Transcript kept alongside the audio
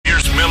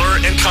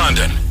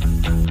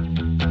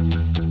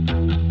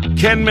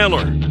Ken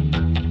Miller,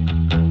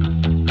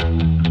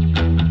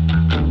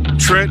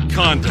 Trent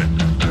Condon,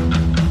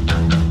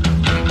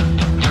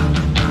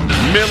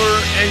 Miller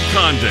and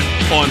Condon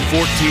on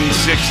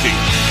 1460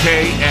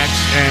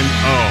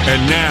 KXNO.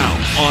 And now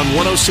on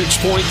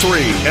 106.3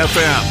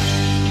 FM.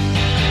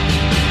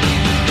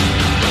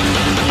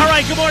 All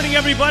right, good morning,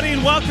 everybody,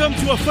 and welcome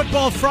to a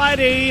Football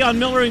Friday on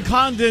Miller and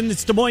Condon.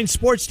 It's Des Moines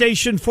Sports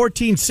Station,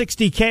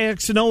 1460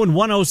 KXNO and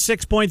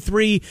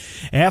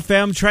 106.3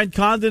 FM. Trent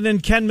Condon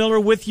and Ken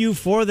Miller with you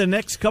for the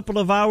next couple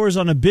of hours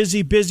on a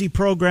busy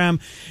program,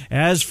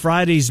 as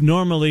Fridays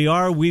normally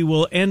are. We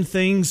will end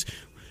things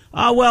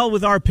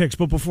with our picks,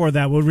 but before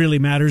that, what really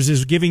matters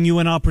is giving you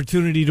an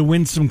opportunity to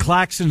win some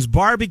Claxons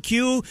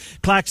Barbecue.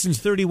 Claxons,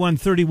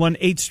 3131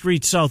 8th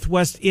Street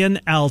Southwest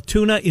in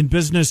Altoona, in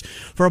business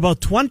for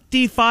about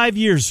 25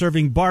 years,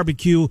 serving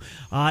barbecue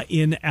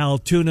in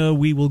Altoona.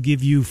 We will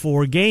give you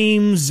 4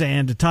 games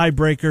and a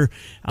tiebreaker.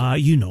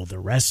 You know the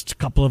rest. A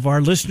couple of our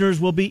listeners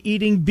will be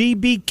eating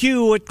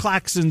BBQ at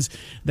Claxons.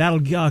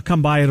 That'll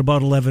come by at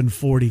about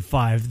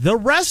 11:45. The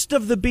rest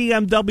of the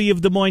BMW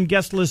of Des Moines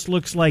guest list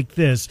looks like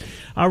this.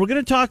 We're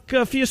going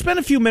to spend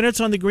a few minutes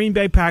on the Green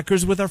Bay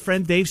Packers with our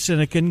friend Dave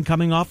Sinekin.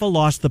 Coming off a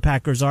loss, the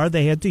Packers are.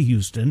 They head to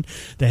Houston.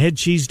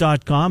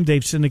 TheHeadCheese.com.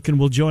 Dave Sinekin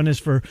will join us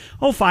for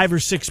 5 or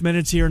 6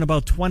 minutes here in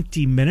about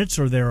 20 minutes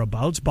or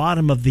thereabouts.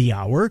 Bottom of the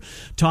hour.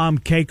 Tom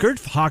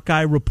Kakert,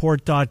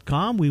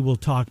 HawkeyeReport.com. We will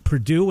talk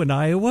Purdue and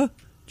Iowa.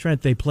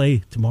 Trent, they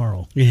play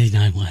tomorrow.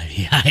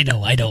 I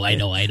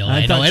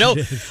know.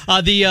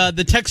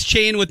 The text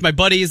chain with my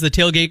buddies, the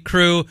tailgate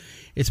crew,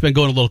 it's been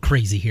going a little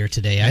crazy here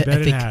today. I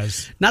think it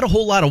has. Not a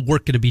whole lot of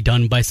work going to be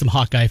done by some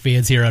Hawkeye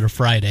fans here on a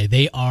Friday.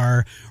 They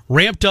are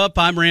ramped up.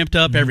 I'm ramped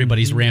up.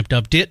 Everybody's ramped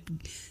up to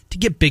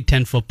get Big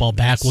Ten football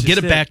back. We'll get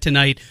it back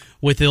tonight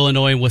with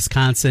Illinois and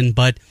Wisconsin,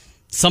 but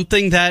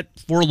something that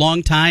for a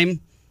long time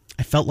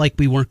I felt like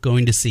we weren't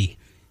going to see.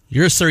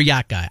 You're a Sir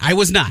Yacht guy. I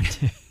was not.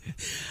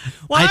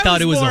 Well, I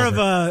thought it was more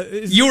over.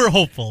 You were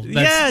hopeful.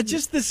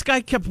 Just this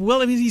guy kept.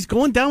 Well, I mean, he's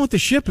going down with the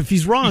ship if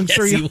he's wrong. Yes,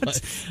 Sir he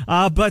Yacht.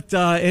 But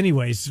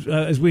anyways,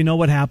 as we know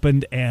what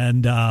happened,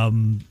 and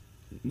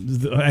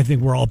I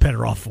think we're all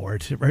better off for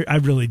it. I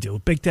really do.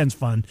 Big Ten's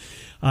fun.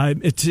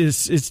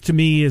 It's to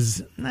me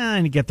is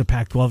you get the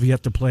Pac-12 you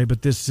have to play,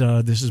 but this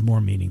is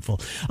more meaningful.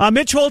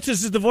 Mitch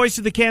Holthus is the voice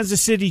of the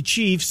Kansas City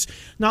Chiefs.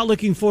 Not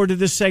looking forward to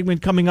this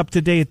segment coming up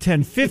today at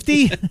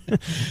 10:50.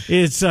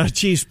 It's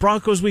Chiefs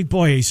Broncos week.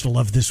 Boy, I used to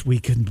love this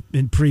week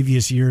in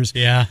previous years.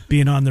 Yeah,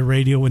 being on the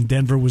radio when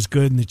Denver was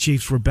good and the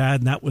Chiefs were bad,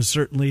 and that was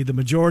certainly the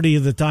majority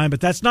of the time. But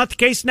that's not the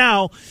case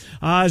now,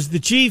 as the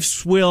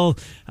Chiefs will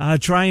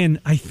try and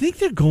I think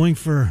they're going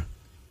for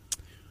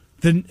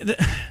the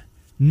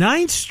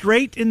 9th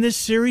straight in this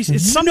series.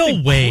 It's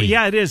something. No way.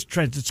 Yeah, it is,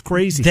 Trent. It's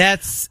crazy.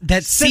 That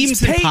seems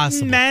Peyton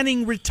impossible.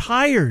 Manning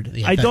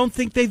retired. I don't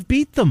think they've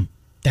beat them.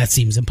 That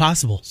seems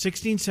impossible.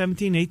 16,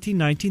 17, 18,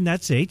 19,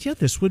 that's 8. Yeah,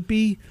 this would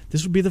be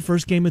the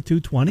first game of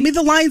 220. I mean,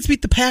 the Lions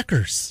beat the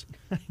Packers.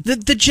 The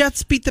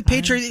Jets beat the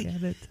Patriots.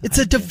 It's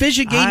a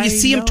division game. You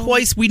see them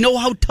twice. We know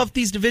how tough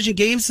these division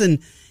games, and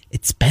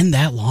it's been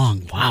that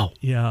long. Wow.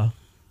 Yeah.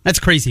 That's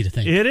crazy to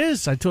think. It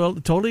is. I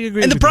totally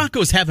agree. And the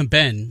Broncos haven't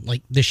been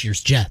like this year's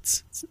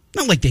Jets. It's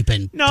not like they've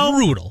been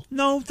brutal.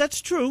 No,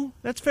 that's true.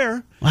 That's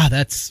fair. Wow,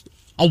 that's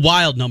a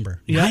wild number.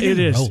 Yeah, it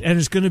is. And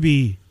it's going to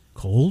be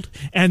cold,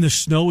 and the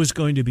snow is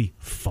going to be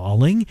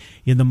falling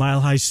in the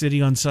Mile High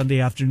City on Sunday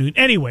afternoon.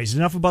 Anyways,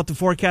 enough about the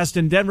forecast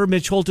in Denver.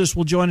 Mitch Holthus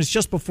will join us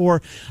just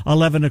before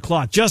 11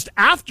 o'clock. Just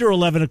after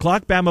 11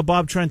 o'clock, Bama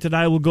Bob, Trent, and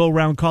I will go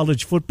around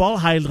college football,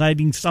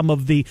 highlighting some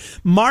of the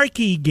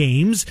marquee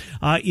games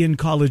in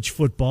college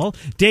football.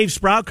 Dave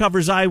Sprout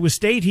covers Iowa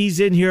State. He's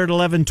in here at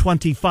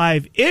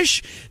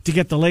 11:25-ish to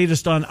get the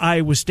latest on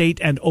Iowa State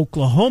and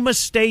Oklahoma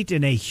State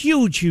in a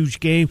huge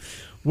game,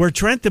 where,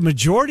 Trent, the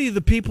majority of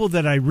the people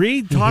that I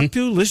read, talk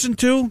to, listen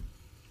to,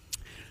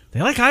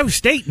 they like Iowa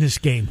State in this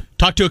game.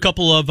 Talked to a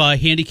couple of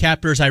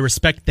handicappers I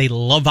respect. They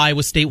love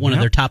Iowa State, one of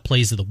their top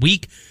plays of the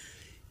week.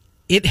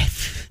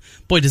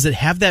 Does it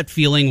have that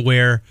feeling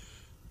where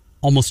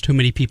almost too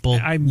many people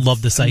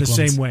love the Cyclones?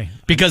 The same way.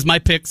 Because my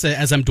picks,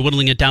 as I'm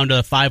dwindling it down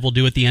to 5, we'll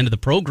do at the end of the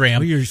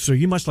program. So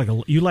you must like a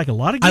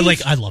lot of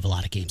games? I love a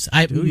lot of games.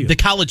 The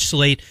college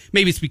slate,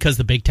 maybe it's because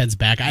the Big Ten's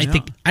back. I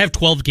think I have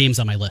 12 games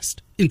on my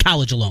list in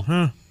college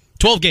alone.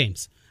 12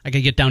 games. I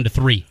can get down to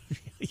 3.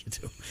 You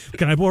do.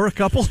 Can I borrow a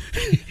couple?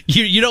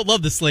 You don't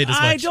love the slate as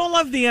much. I don't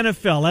love the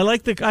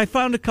NFL. I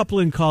found a couple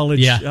in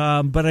college,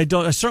 but I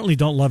certainly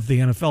don't love the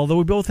NFL. Though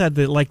we both had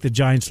the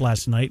Giants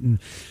last night, and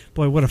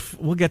boy,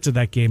 we'll get to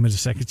that game in a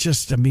second.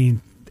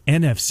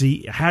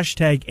 NFC,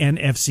 hashtag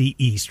NFC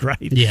East, right?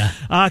 Yeah.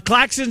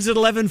 Claxons at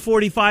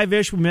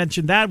 11:45-ish. We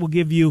mentioned that. We'll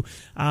give you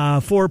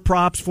 4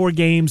 props, 4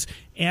 games,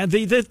 and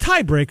the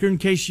tiebreaker in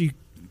case you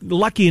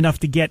lucky enough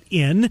to get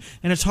in,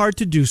 and it's hard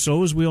to do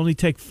so as we only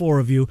take 4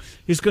 of you,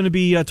 is going to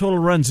be total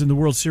runs in the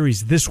World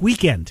Series this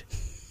weekend.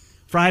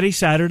 Friday,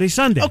 Saturday,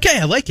 Sunday. Okay,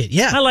 I like it.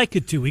 Yeah. I like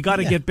it too. We got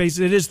to get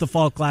basic. It is the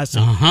Fall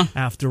Classic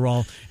after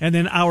all. And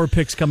then our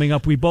picks coming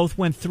up. We both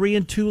went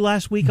 3-2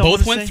 last week.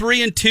 Both went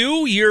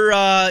 3-2. You're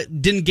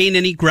didn't gain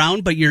any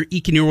ground, but you're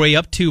eking your way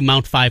up to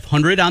Mount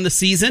 500 on the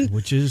season,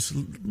 which is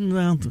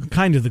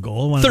kind of the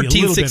goal.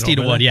 1360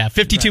 to 1. Yeah,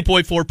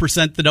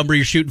 52.4% the number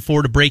you're shooting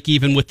for to break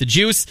even with the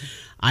juice.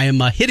 I am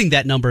hitting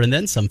that number and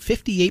then some.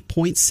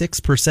 58.6%,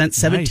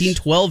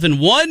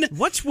 17-12-1.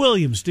 What's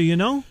Williams? Do you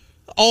know?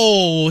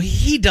 Oh,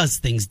 he does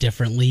things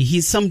differently.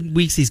 Some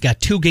weeks he's got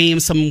 2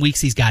 games, some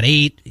weeks he's got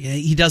 8.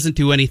 He doesn't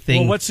do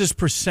anything. Well, what's his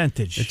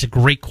percentage? It's a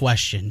great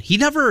question. He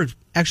never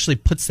actually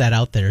puts that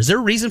out there. Is there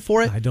a reason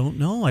for it? I don't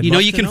know.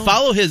 You can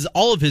follow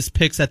all of his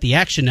picks at the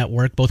Action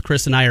Network. Both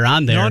Chris and I are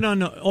on there.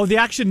 No. Oh, the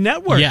Action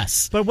Network.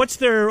 Yes. But what's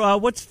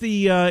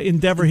the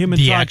endeavor? Him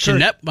and the Todd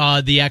Action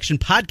the Action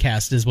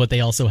Podcast is what they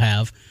also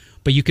have.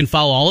 But you can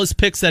follow all his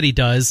picks that he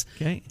does.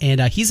 Okay. And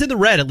he's in the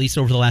red at least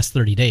over the last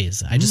 30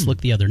 days. I just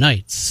looked the other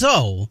night.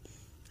 So,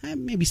 I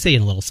may be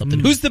saying a little something.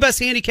 Who's the best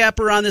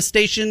handicapper on this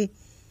station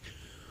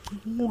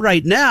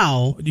right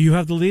now? Do you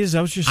have the lead? Is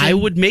that what you're saying? I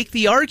would make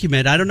the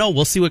argument. I don't know.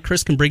 We'll see what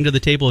Chris can bring to the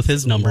table with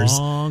his numbers.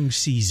 Long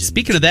season.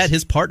 Speaking of that,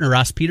 his partner,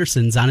 Ross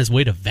Peterson's on his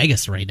way to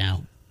Vegas right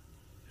now.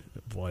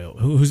 Boy,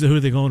 who are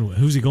they going with?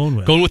 Who's he going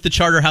with? Going with the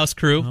Charterhouse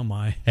crew. Oh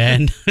my!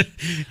 And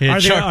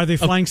are they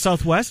flying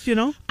Southwest? You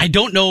know, I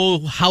don't know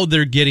how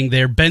they're getting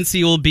there.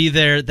 Bensi will be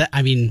there.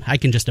 I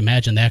can just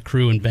imagine that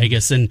crew in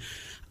Vegas, and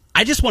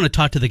I just want to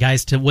talk to the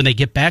guys when they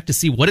get back to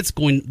see what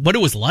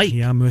it was like.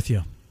 Yeah, I'm with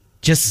you.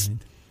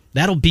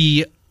 That'll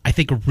be, I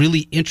think,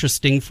 really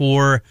interesting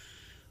for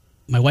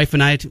my wife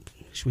and I.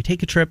 Should we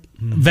take a trip?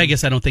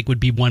 Vegas, I don't think would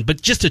be one,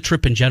 but just a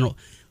trip in general.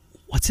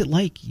 What's it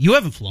like? You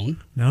haven't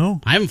flown.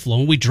 No. I haven't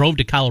flown. We drove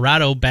to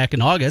Colorado back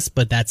in August,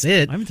 but that's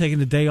it. I haven't taken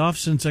a day off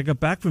since I got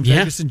back from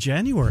Vegas in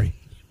January.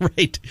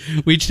 Right.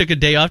 We each took a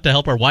day off to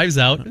help our wives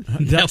out.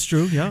 That's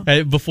true,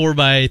 yeah. Before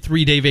my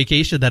 3-day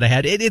vacation that I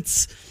had.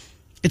 It's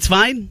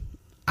fine.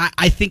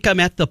 I think I'm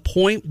at the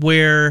point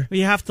where...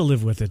 You have to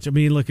live with it. I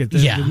mean, look at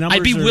this. Yeah,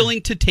 I'd be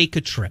willing to take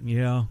a trip.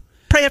 Yeah.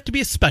 Probably have to be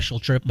a special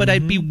trip, but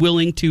I'd be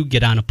willing to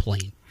get on a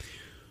plane.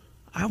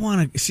 I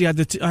want to see.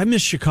 I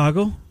miss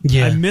Chicago.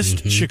 Yeah. I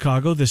missed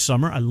Chicago this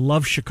summer. I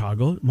love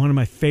Chicago, one of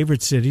my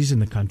favorite cities in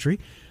the country.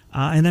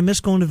 And I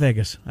miss going to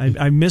Vegas.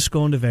 I miss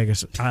going to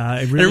Vegas.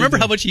 I remember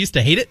how much you used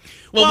to hate it?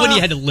 Well, when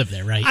you had to live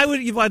there, right?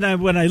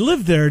 When I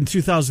lived there in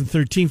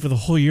 2013 for the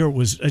whole year, it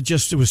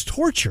was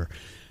torture.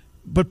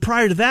 But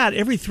prior to that,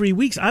 every 3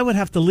 weeks, I would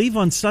have to leave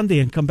on Sunday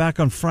and come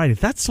back on Friday.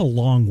 That's a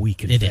long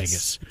week in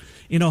Vegas.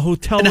 In a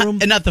hotel room.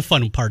 And not the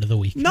fun part of the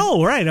week.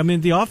 No, right. I mean,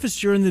 the office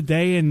during the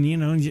day, and,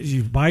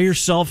 you by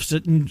yourself,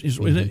 sitting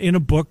in a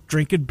book,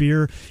 drinking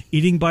beer,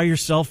 eating by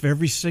yourself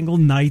every single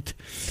night.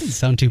 Doesn't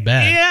sound too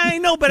bad. Yeah, I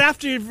know, but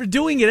after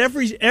doing it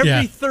every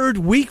third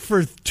week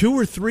for 2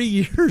 or 3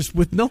 years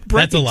with no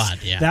breaks. That's a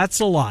lot, yeah.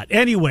 That's a lot.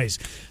 Anyways,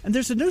 and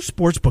there's a new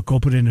sports book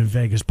opening in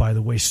Vegas, by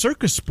the way.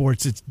 Circus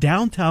Sports. It's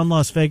downtown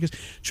Las Vegas.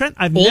 Trent,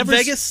 Old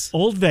Vegas?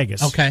 Old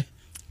Vegas. Okay.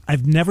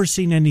 I've never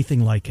seen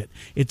anything like it.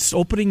 It's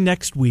opening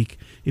next week.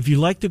 If you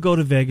like to go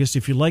to Vegas,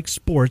 if you like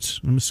sports,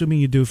 I'm assuming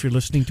you do if you're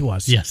listening to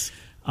us. Yes.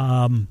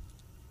 You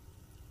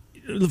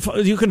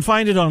can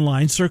find it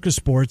online, Circus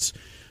Sports,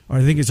 or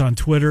I think it's on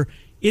Twitter.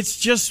 It's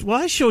just,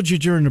 I showed you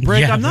during the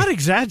break. Yeah, I'm not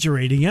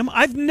exaggerating him.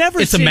 I've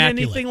never seen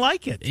anything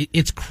like it.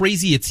 It's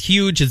crazy. It's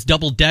huge. It's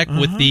double deck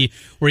with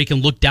where you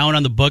can look down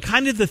on the book.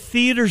 Kind of the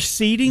theater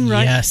seating,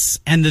 right? Yes.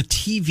 And the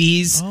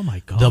TVs. Oh,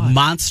 my God. The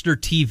monster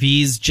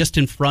TVs just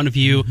in front of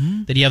you.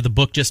 Then you have the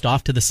book just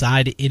off to the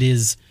side. It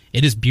is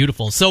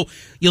beautiful. So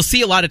you'll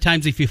see a lot of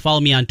times if you follow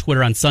me on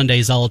Twitter on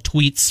Sundays, I'll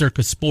tweet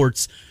Circus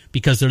Sports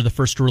because they're the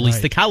first to release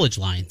the college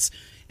lines.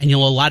 And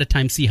you'll a lot of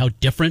times see how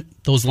different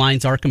those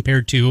lines are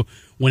compared to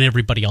when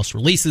everybody else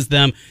releases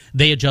them.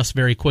 They adjust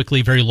very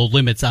quickly, very low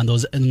limits on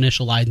those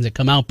initial lines that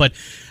come out. But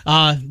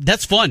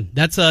that's fun.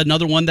 That's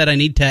another one that I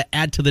need to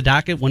add to the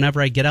docket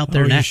whenever I get out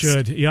there next. You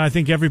should. Yeah, I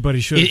think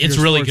everybody should. It's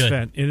really good.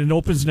 And it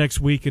opens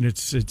next week, and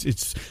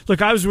it's.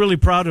 Look, I was really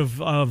proud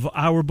of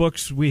our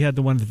books. We had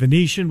the one at the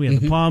Venetian, we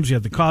had the Palms, we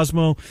had the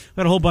Cosmo, we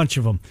had a whole bunch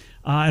of them,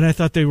 and I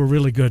thought they were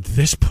really good.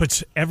 This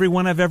puts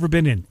everyone I've ever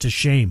been in to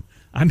shame.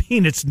 I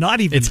mean, it's not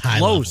even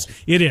close.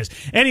 It is.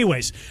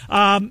 Anyways,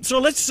 so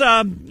let's,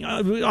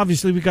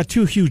 obviously we've got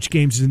 2 huge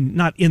games,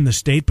 not in the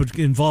state, but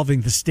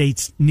involving the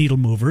state's needle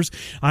movers,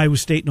 Iowa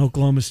State and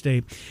Oklahoma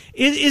State.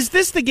 Is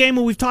this the game,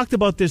 and we've talked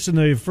about this in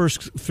the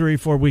first 3 or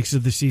 4 weeks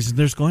of the season,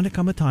 there's going to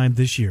come a time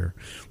this year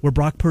where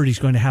Brock Purdy's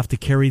going to have to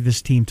carry this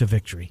team to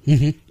victory.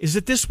 Is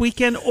it this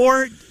weekend,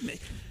 or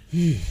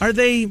are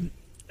they,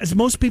 as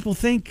most people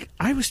think,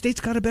 Iowa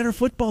State's got a better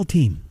football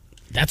team?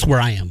 That's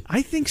where I am.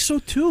 I think so,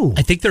 too.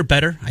 I think they're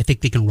better. I think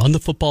they can run the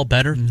football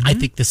better. I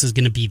think this is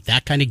going to be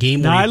that kind of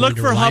game. Now, I look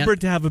for Hubbard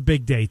to have a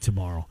big day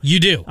tomorrow. You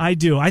do? I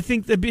do. I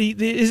think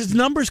his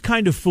numbers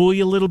kind of fool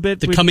you a little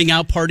bit. The coming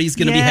out party is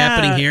going to be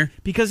happening here?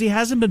 Because he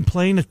hasn't been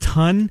playing a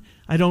ton,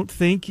 I don't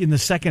think, in the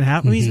second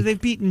half. I mean,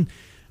 they've beaten,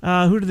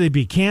 who did they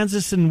beat?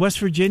 Kansas and West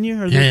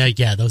Virginia?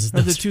 Yeah, those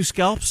are the 2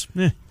 scalps?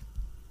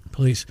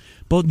 Please.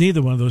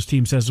 Neither one of those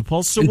teams has a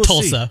pulse. So and we'll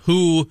Tulsa, see.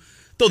 who,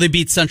 though they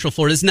beat Central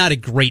Florida, is not a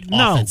great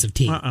offensive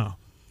team.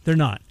 They're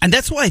not. And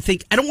that's why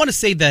I don't want to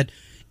say that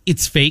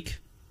it's fake,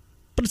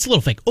 but it's a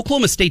little fake.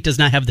 Oklahoma State does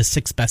not have the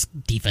 6th best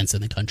defense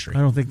in the country. I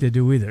don't think they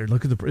do either.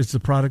 Look at it's the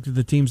product of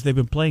the teams they've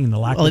been playing and the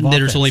lack of offense.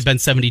 There's only been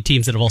 70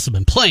 teams that have also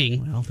been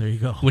playing. Well, there you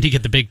go. When you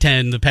get the Big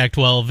Ten, the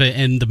Pac-12,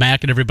 and the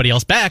MAC and everybody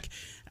else back,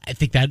 I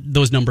think that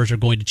those numbers are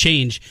going to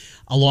change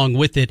along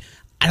with it.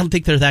 I don't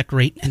think they're that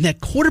great. And that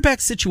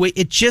quarterback situation,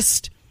 it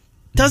just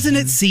doesn't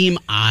it seem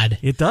odd?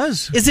 It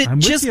does. Is it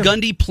just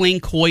Gundy playing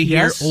coy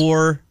here,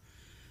 or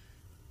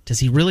does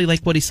he really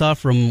like what he saw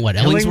from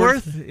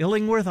Ellingworth?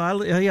 Illingworth?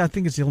 I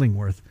think it's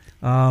Illingworth.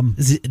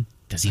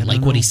 Does he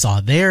like what he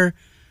saw there?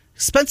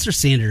 Spencer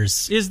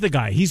Sanders is the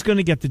guy. He's going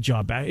to get the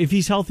job back. If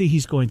he's healthy,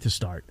 he's going to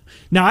start.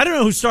 Now, I don't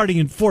know who's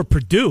starting for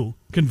Purdue,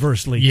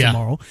 conversely,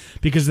 tomorrow,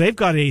 because they've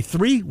got a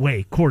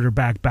 3-way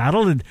quarterback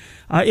battle, and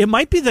it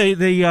might be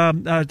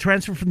the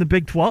transfer from the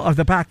Big 12 or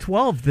the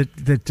Pac-12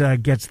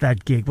 that gets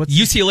that gig. What's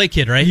UCLA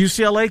kid, right?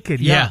 UCLA kid,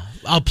 yeah.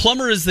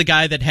 Plummer is the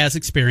guy that has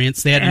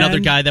experience. They had another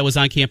guy that was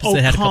on campus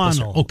that had a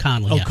couple.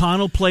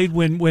 O'Connell played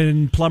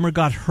when Plummer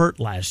got hurt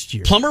last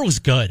year. Plummer was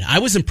good. I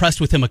was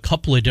impressed with him a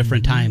couple of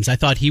different times. I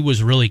thought he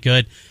was really good.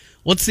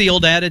 What's the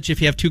old adage? If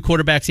you have 2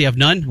 quarterbacks, you have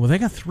none? Well, they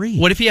got 3.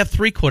 What if you have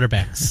 3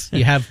 quarterbacks?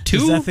 You have 2?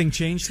 Does that thing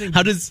change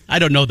things? I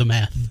don't know the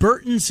math.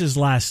 Burton's his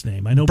last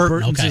name. I know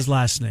Burton's his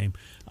last name.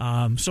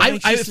 So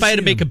if I had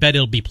to make a bet,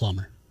 it'll be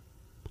Plummer.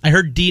 I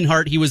heard Dean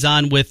Hart. He was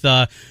on with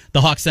the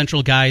Hawk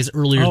Central guys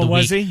earlier the week.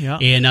 Was he? Yeah.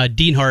 And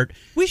Dean Hart.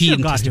 We should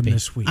have got him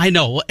this week. I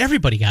know. Well,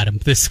 everybody got him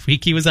this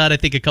week. He was on, I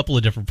think, a couple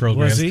of different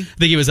programs. Was he? I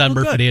think he was on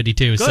Murph and Andy,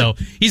 too. Good. So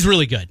he's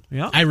really good.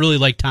 Yeah. I really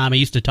like Tom. I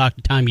used to talk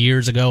to Tom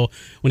years ago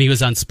when he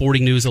was on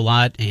Sporting News a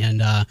lot.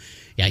 And,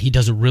 he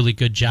does a really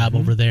good job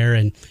over there.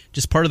 And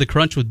just part of the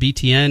crunch with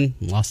BTN.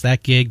 Lost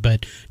that gig.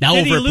 But now over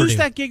at Purdue. Did he lose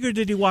that gig or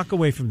did he walk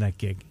away from that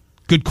gig?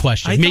 Good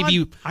question.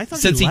 I thought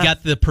since he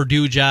got the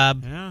Purdue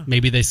job,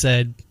 maybe they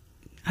said...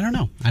 I don't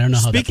know. How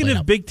Speaking that of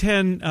out. Big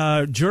Ten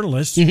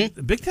journalists, the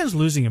Big Ten's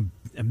losing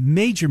a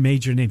major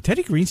name.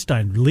 Teddy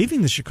Greenstein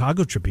leaving the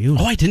Chicago Tribune.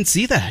 Oh, I didn't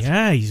see that.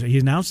 Yeah, he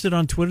announced it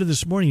on Twitter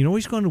this morning. You know where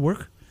he's going to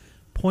work?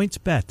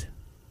 PointsBet.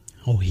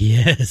 Oh,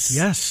 yes.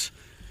 Yes.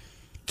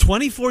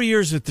 24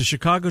 years at the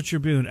Chicago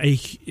Tribune.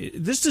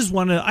 This is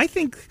one of, I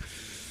think,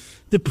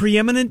 the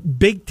preeminent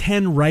Big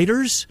Ten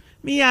writers.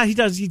 Yeah, he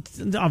does.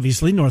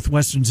 Obviously,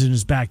 Northwestern's in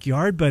his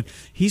backyard, but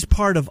he's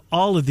part of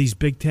all of these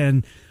Big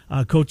Ten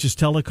coaches'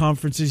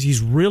 teleconferences.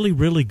 He's really,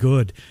 really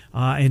good,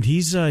 and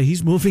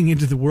he's moving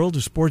into the world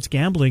of sports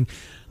gambling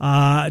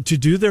to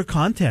do their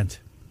content.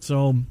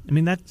 So, I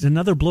mean, that's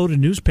another blow to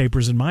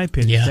newspapers, in my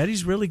opinion. Yeah. That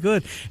he's really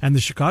good. And the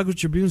Chicago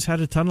Tribune's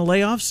had a ton of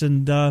layoffs,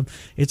 and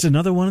it's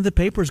another one of the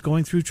papers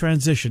going through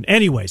transition.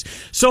 Anyways,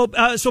 so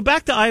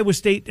back to Iowa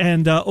State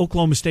and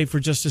Oklahoma State for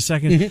just a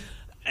second.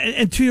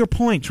 And to your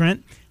point,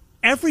 Trent,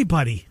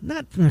 everybody,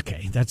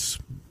 that's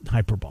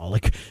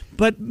hyperbolic,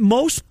 but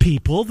most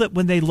people that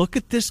when they look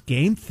at this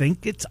game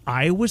think it's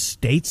Iowa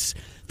State's,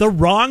 the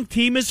wrong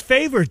team is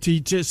favored,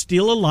 to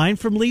steal a line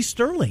from Lee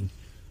Sterling.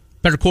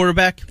 Better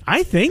quarterback?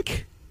 I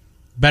think.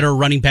 Better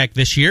running back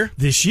this year?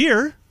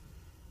 Wallace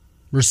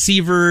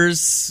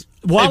Receivers?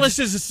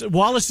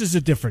 is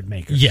a different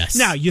maker. Yes.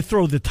 Now, you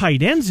throw the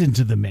tight ends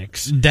into the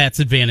mix. That's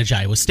advantage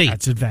Iowa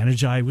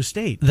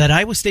State. That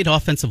Iowa State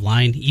offensive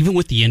line, even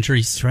with the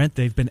injuries, Trent,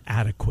 they've been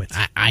adequate.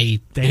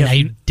 I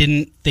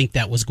didn't think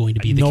that was going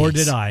to be the case.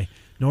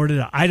 Nor did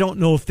I. I don't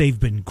know if they've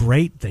been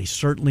great. They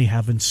certainly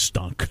haven't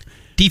stunk.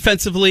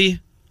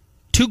 Defensively,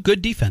 2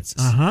 good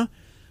defenses.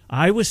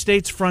 Iowa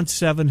State's front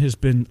 7 has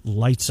been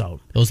lights out.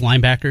 Those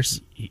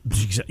linebackers?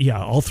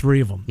 Yeah, all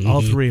 3 of them.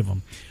 All 3 of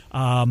them.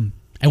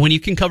 And when you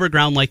can cover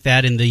ground like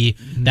that in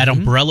that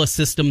umbrella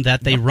system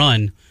that they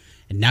run,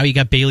 and now you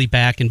got Bailey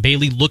back, and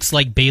Bailey looks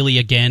like Bailey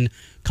again,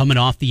 coming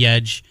off the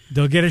edge.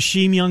 They'll get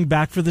Hasheem Young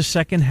back for the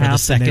second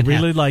half, and they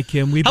really like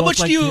him.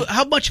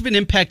 How much of an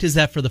impact is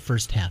that for the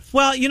first half?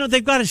 Well,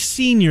 they've got a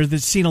senior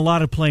that's seen a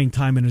lot of playing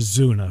time in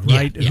Azuna,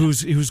 right? Yeah.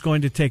 Who's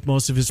going to take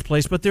most of his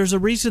place. But there's a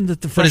reason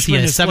that the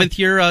freshman is he, a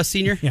 7th-year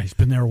senior? Yeah, he's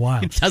been there a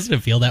while. It doesn't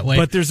feel that way.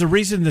 But there's a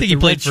reason that he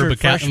played for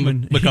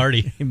freshman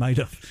McCarty. He might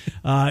have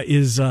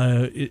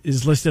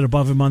is listed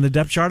above him on the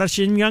depth chart.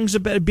 Hasheem Young's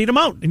beat him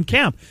out in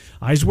camp.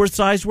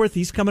 Eisworth,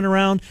 he's coming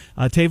around.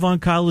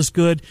 Tavon Kyle is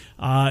good.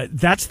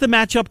 That's the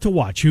matchup to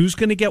watch. Who's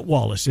going to get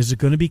Wallace? Is it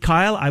going to be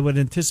Kyle? I would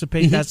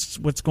anticipate that's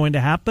what's going to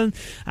happen.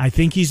 I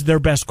think he's their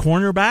best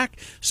cornerback,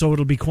 so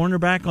it'll be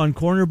cornerback on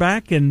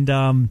cornerback, and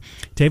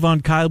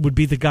Tavon Kyle would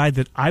be the guy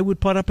that I would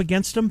put up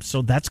against him,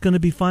 so that's going to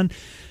be fun.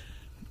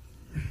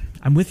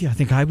 I'm with you. I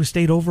think Iowa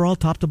State overall,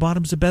 top to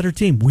bottom, is a better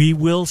team. We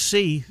will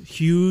see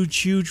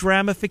huge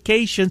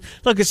ramifications.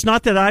 Look, it's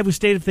not that Iowa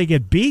State, if they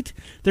get beat,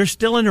 they're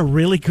still in a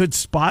really good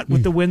spot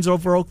with the wins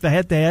over the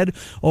head-to-head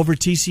over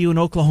TCU and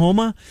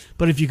Oklahoma.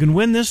 But if you can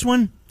win this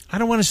one, I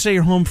don't want to say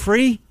you're home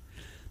free,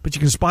 but you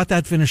can spot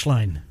that finish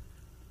line.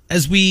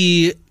 As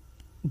we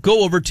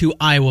go over to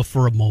Iowa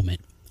for a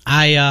moment,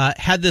 I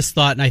had this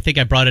thought, and I think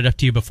I brought it up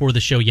to you before the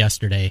show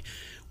yesterday.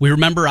 We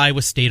remember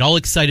Iowa State, all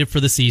excited for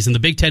the season. The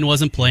Big Ten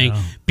wasn't playing,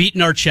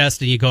 beating our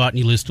chest, and you go out and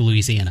you lose to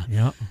Louisiana.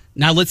 Yeah.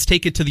 Now let's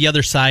take it to the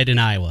other side in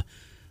Iowa.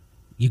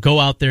 You go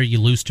out there, you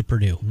lose to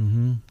Purdue.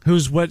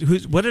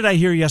 Mm-hmm. What did I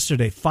hear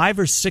yesterday? 5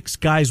 or 6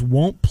 guys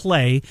won't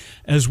play,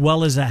 as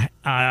well as a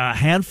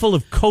handful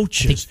of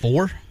coaches. I think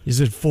 4.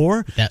 Is it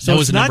 4? That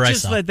was the number I saw.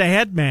 It's not just the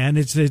head man.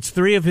 It's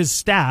 3 of his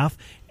staff,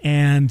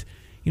 and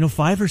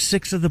 5 or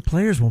 6 of the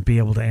players won't be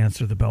able to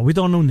answer the bell. We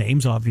don't know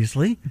names,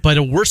 obviously. But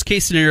a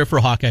worst-case scenario for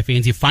Hawkeye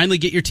fans, you finally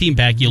get your team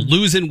back. You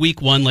lose in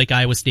week 1 like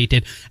Iowa State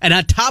did. And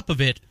on top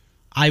of it,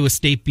 Iowa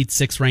State beats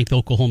 6th-ranked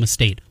Oklahoma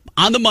State.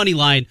 On the money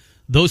line,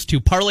 those two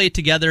parlay it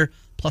together,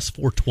 plus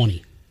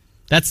 420.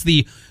 That's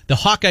the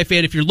Hawkeye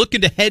fan. If you're looking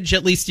to hedge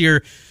at least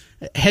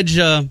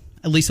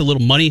at least a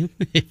little money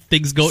if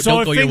things don't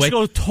go your way. So if things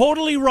go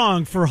totally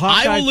wrong for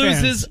Hawkeye Iowa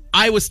loses,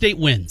 Iowa State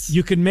wins.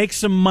 You can make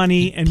some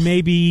money and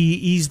maybe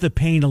ease the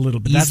pain a little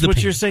bit. That's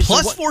what you're saying.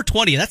 Plus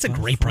 420. That's a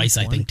great price,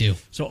 I think, too.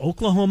 So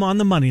Oklahoma on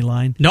the money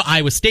line. No,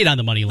 Iowa State on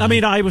the money line. I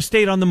mean, Iowa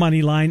State on the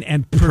money line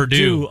and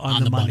Purdue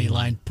on the money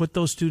line. Put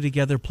those two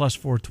together, plus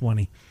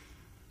 420.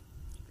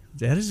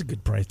 That is a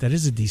good price. That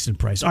is a decent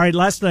price. All right,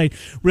 last night,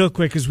 real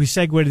quick, as we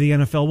segue to the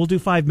NFL, we'll do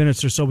 5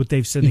 minutes or so with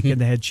Dave Sinek and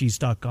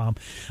theheadcheese.com.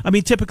 I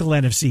mean, typical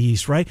NFC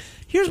East, right?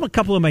 Here's a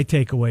couple of my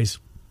takeaways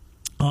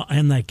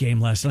in that game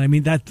last night. I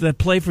mean, that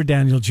play for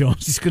Daniel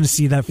Jones, he's going to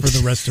see that for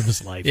the rest of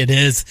his life. It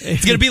is.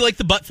 It's going to be like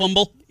the butt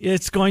fumble.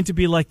 It's going to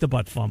be like the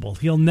butt fumble.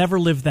 He'll never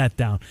live that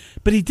down.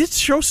 But he did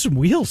show some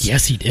wheels.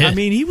 Yes, he did. I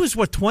mean, he was,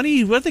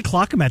 20, what did they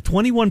clock him at?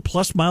 21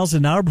 plus miles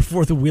an hour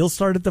before the wheels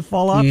started to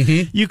fall off.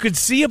 Mm-hmm. You could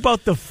see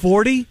about the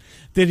 40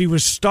 that he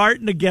was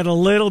starting to get a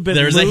little bit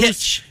There's loose. A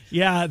hitch.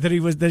 Yeah,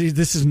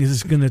 this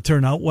is going to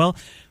turn out well.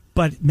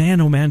 But man,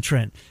 oh man,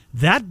 Trent,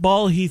 that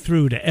ball he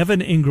threw to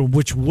Evan Ingram,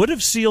 which would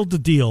have sealed the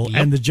deal,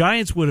 and the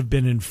Giants would have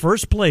been in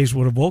first place,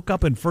 would have woke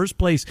up in first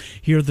place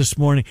here this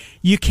morning.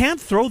 You can't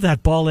throw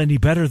that ball any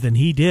better than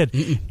he did.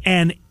 Mm-mm.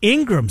 And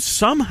Ingram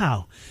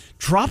somehow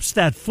drops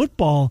that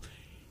football.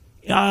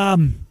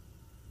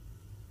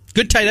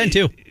 Good tight end,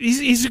 too.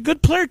 He's a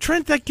good player,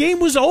 Trent. That game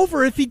was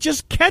over if he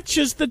just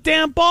catches the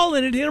damn ball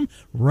and it hit him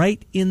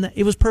right in the...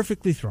 It was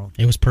perfectly thrown.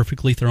 It was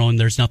perfectly thrown.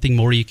 There's nothing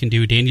more you can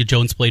do. Daniel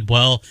Jones played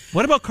well.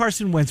 What about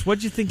Carson Wentz? What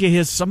did you think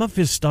of some of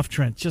his stuff,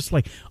 Trent? Just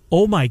like,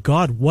 oh my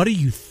God, what are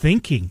you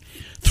thinking?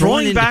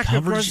 Throwing back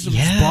across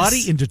his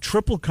body into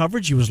triple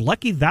coverage. He was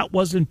lucky that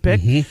wasn't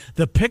picked. Mm-hmm.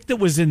 The pick that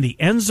was in the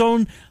end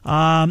zone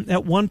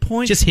at one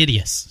point. Just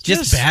hideous.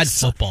 Just bad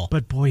football.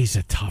 But boy, he's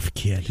a tough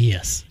kid. He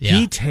is. Yeah.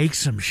 He takes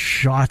some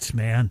shots,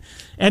 man.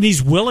 And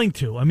he's willing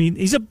to. I mean,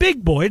 he's a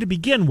big boy to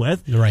begin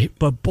with. Right.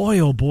 But boy,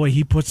 oh boy,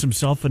 he puts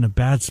himself in a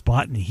bad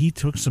spot and he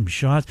took some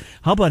shots.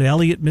 How about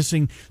Elliott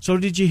missing? So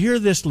did you hear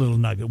this little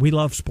nugget? We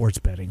love sports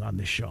betting on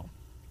this show.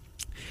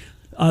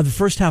 The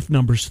first half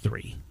number's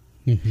 3.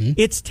 Mm-hmm.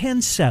 It's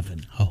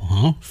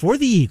 10-7 for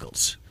the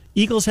Eagles.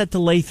 Eagles had to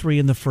lay 3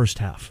 in the first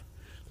half.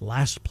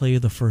 Last play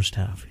of the first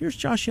half. Here's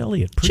Josh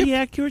Elliott. Pretty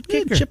accurate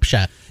kicker. Chip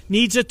shot.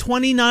 Needs a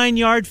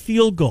 29-yard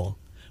field goal.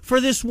 For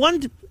this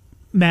one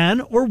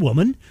man or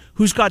woman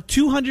who's got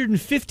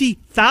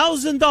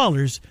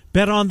 $250,000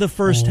 bet on the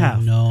first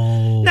half.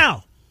 No.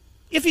 Now,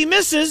 if he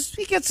misses,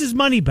 he gets his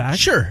money back.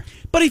 Sure.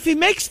 But if he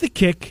makes the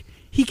kick,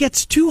 he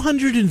gets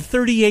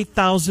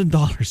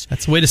 $238,000.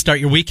 That's the way to start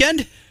your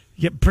weekend?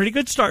 Yeah, pretty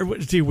good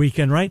start to your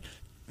weekend, right?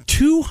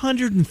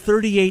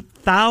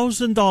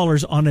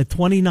 $238,000 on a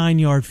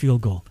 29-yard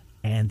field goal.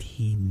 And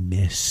he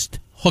missed.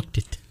 Hooked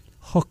it.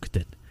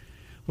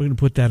 We're going to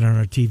put that on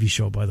our TV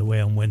show, by the way,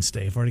 on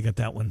Wednesday. I've already got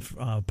that one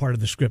part of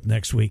the script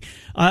next week.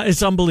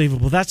 It's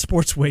unbelievable. That's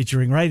sports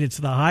wagering, right? It's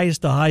the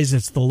highest of highs.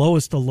 It's the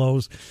lowest of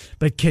lows.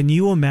 But can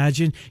you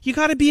imagine? You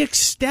got to be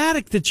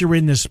ecstatic that you're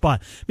in this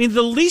spot. I mean,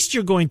 the least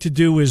you're going to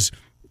do is,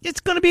 it's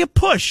going to be a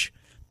push.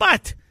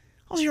 But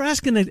all you're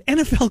asking an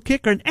NFL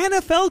kicker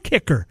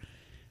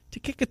to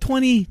kick a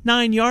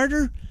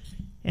 29-yarder,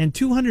 and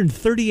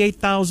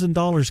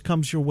 $238,000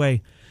 comes your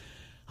way.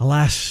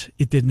 Alas,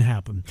 it didn't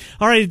happen.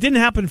 All right, it didn't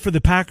happen for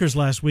the Packers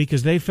last week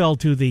as they fell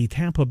to the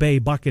Tampa Bay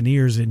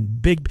Buccaneers in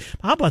big...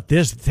 How about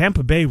this? The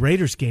Tampa Bay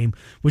Raiders game,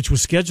 which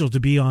was scheduled to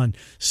be on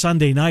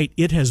Sunday night,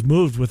 it has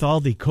moved with all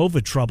the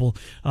COVID trouble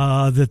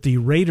that the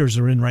Raiders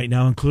are in right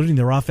now, including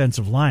their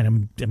offensive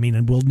line. I mean,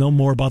 and we'll know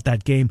more about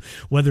that game,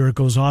 whether it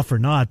goes off or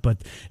not, but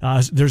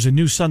there's a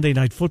new Sunday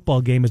night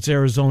football game. It's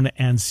Arizona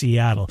and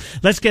Seattle.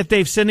 Let's get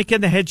Dave Sinek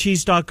in,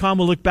 theheadcheese.com.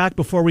 We'll look back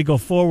before we go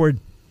forward.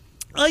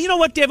 You know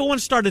what, Dave? I want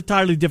to start an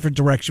entirely different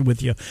direction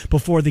with you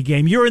before the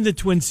game. You're in the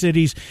Twin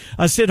Cities.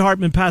 Sid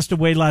Hartman passed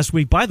away last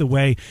week. By the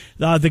way,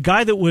 the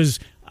guy that was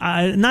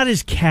not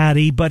his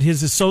caddy, but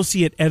his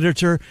associate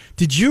editor.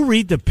 Did you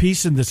read the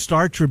piece in the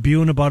Star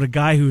Tribune about a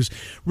guy who's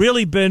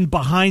really been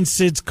behind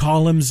Sid's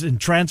columns and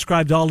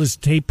transcribed all his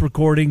tape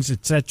recordings,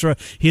 etc.,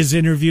 his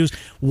interviews?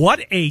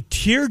 What a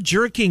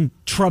tear-jerking,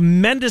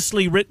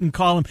 tremendously written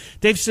column.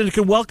 Dave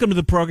Sinek, welcome to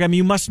the program.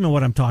 You must know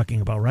what I'm talking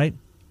about, right?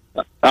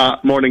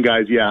 Morning,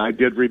 guys. Yeah, I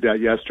did read that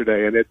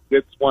yesterday, and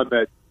it's one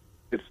that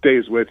it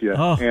stays with you.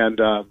 Oh. And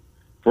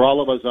for all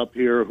of us up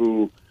here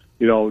who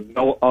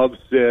know of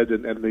Sid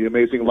and the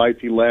amazing life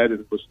he led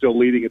and was still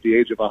leading at the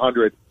age of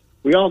 100,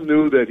 we all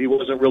knew that he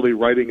wasn't really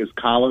writing his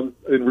column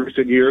in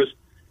recent years.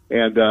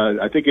 And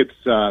I think it's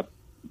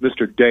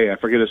Mr. Day. I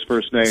forget his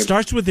first name.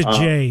 Starts with a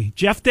J.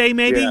 Jeff Day,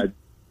 maybe? Yeah,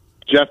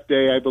 Jeff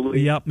Day, I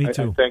believe. Yep, me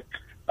too. I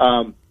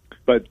think.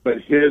 But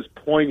his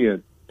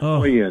poignant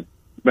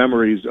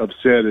memories of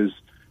Sid is,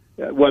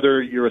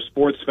 whether you're a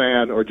sports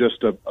fan or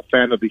just a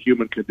fan of the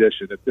human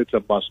condition, it's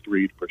a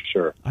must-read for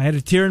sure. I had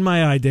a tear in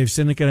my eye, Dave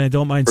Sinek, and I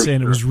don't mind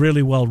saying it was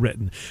really well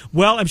written.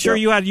 Well, I'm sure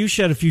you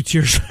shed a few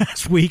tears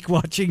last week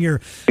watching your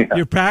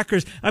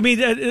Packers. I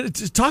mean,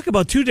 talk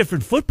about two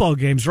different football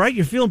games, right?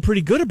 You're feeling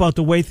pretty good about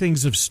the way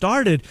things have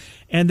started,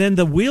 and then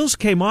the wheels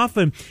came off.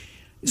 And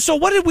so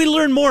what did we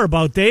learn more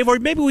about, Dave? Or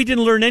maybe we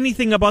didn't learn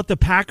anything about the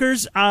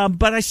Packers,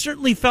 but I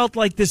certainly felt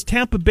like this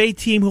Tampa Bay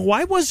team, who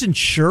I wasn't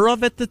sure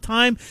of at the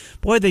time,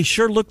 boy, they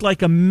sure looked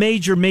like a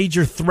major,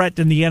 major threat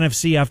in the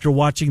NFC after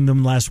watching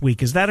them last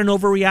week. Is that an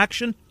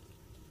overreaction?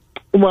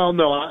 Well,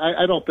 no,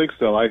 I don't think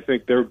so. I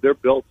think they're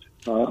built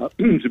to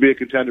be a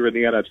contender in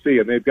the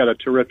NFC, and they've got a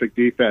terrific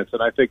defense,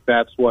 and I think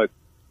that's what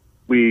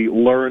we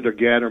learned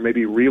again, or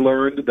maybe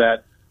relearned,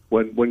 that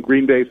when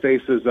Green Bay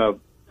faces a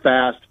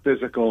fast,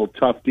 physical,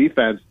 tough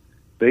defense,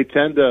 they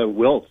tend to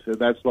wilt. And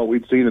that's what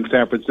we've seen in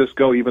San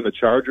Francisco, even the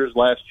Chargers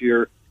last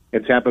year.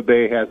 And Tampa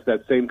Bay has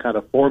that same kind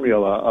of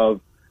formula of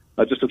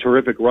just a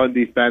terrific run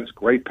defense,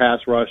 great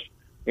pass rush,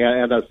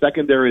 and a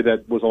secondary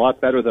that was a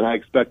lot better than I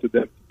expected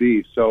them to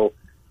be. So,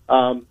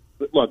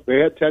 look,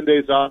 they had 10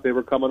 days off. They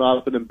were coming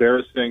off an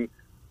embarrassing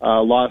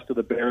loss to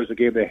the Bears, a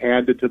game they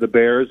handed to the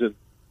Bears,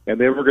 and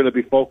they were going to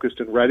be focused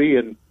and ready.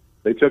 And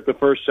they took the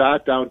first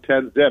shot down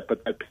 10-zip,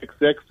 but that pick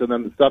six and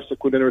then the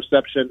subsequent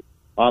interception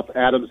off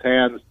Adams'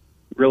 hands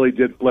really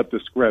did flip the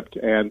script,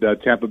 and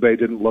Tampa Bay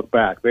didn't look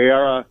back. They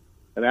are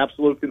an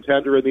absolute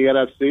contender in the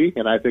NFC,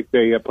 and I think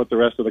they put the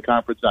rest of the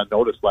conference on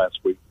notice last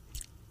week.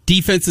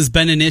 Defense has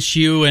been an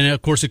issue, and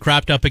of course it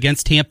cropped up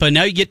against Tampa.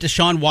 Now you get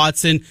Deshaun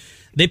Watson.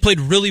 They played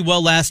really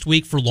well last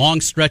week for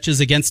long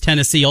stretches against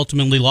Tennessee,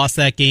 ultimately lost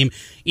that game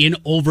in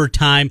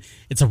overtime.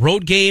 It's a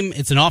road game.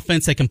 It's an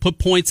offense that can put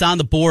points on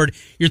the board.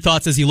 Your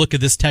thoughts as you look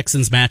at this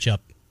Texans matchup?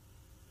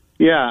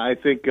 Yeah, I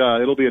think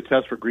it'll be a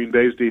test for Green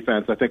Bay's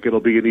defense. I think it'll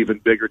be an even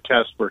bigger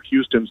test for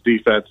Houston's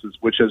defense,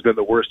 which has been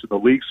the worst in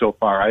the league so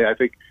far. I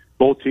think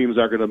both teams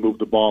are going to move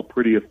the ball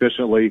pretty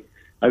efficiently.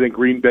 I think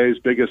Green Bay's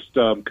biggest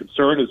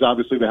concern is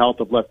obviously the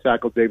health of left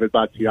tackle David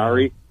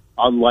Bakhtiari.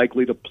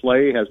 Unlikely to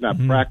play, has not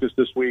practiced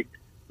this week.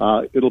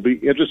 It'll be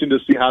interesting to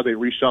see how they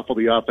reshuffle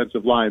the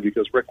offensive line,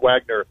 because Rick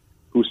Wagner,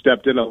 who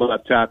stepped in at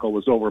left tackle,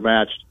 was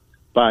overmatched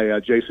by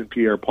Jason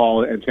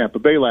Pierre-Paul and Tampa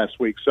Bay last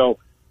week. So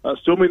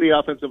assuming the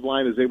offensive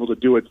line is able to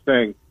do its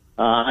thing,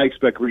 I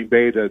expect Green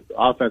Bay to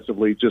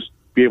offensively just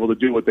be able to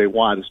do what they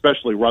want,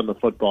 especially run the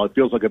football. It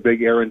feels like a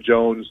big Aaron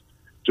Jones,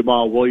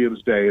 Jamal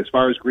Williams day. As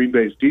far as Green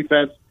Bay's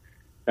defense,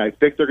 I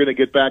think they're going to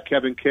get back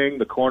Kevin King,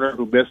 the corner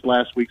who missed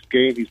last week's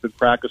game. He's been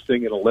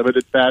practicing in a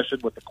limited fashion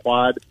with the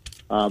quad.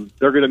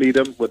 They're going to need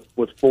him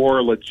with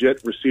four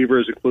legit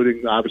receivers,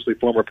 including obviously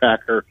former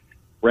Packer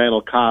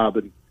Randall Cobb.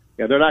 And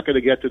they're not going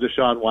to get to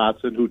Deshaun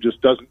Watson, who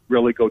just doesn't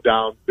really go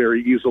down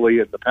very easily.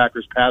 And the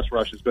Packers' pass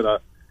rush has been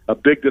a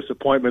big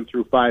disappointment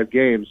through 5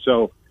 games.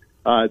 So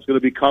it's going to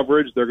be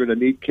coverage. They're going to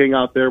need King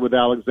out there with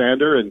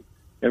Alexander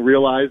and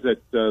realize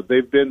that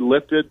they've been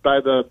lifted by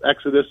the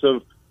exodus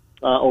of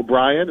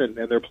O'Brien, and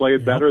they're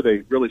playing better.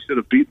 They really should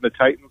have beaten the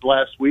Titans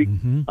last week.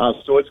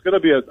 So it's going to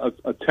be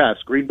a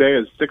test. Green Bay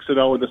is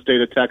 6-0 in the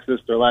state of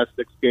Texas. Their last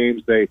 6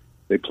 games, they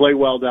play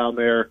well down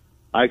there.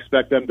 I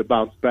expect them to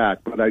bounce back,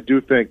 but I do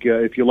think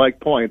if you like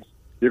points,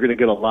 you're going to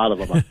get a lot of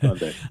them on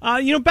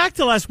Sunday. Back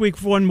to last week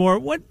for one more.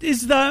 What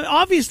is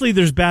obviously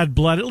there's bad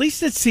blood. At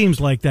least it seems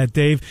like that,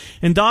 Dave.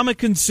 And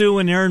Ndamukong Suh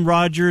and Aaron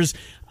Rodgers.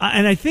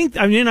 And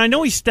I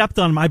know he stepped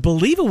on him. I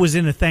believe it was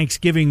in a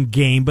Thanksgiving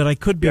game, but I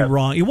could be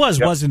wrong. It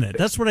was, wasn't it?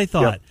 That's what I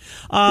thought.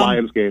 Yep.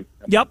 Lions game.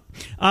 Yep.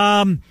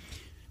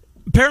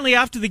 Apparently,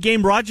 after the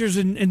game, Rodgers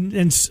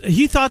and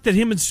he thought that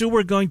him and Suh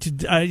were going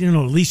to, at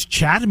least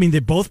chat. I mean,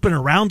 they've both been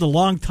around a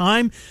long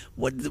time.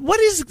 What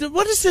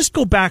does this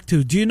go back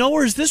to? Do you know,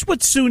 or is this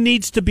what Suh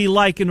needs to be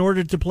like in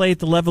order to play at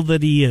the level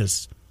that he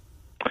is?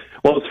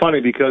 Well, it's funny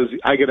because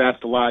I get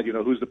asked a lot,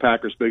 who's the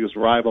Packers' biggest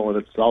rival, and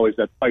it's always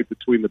that fight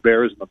between the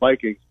Bears and the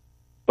Vikings.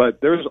 But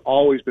there's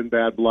always been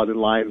bad blood in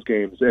Lions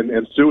games, and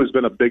Suh has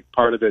been a big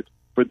part of it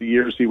for the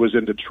years he was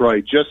in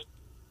Detroit. Just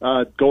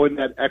going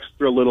that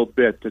extra little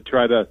bit to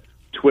try to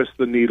twist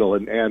the needle,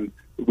 and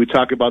we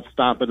talk about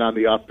stomping on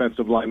the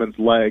offensive lineman's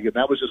leg, and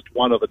that was just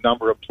one of a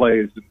number of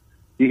plays. And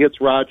he hits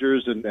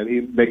Rodgers, and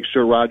he makes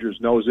sure Rodgers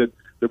knows it.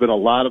 There have been a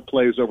lot of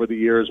plays over the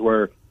years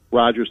where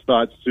Rodgers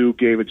thought Suh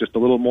gave it just a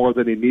little more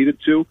than he needed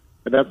to,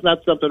 and that's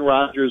not something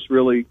Rodgers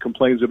really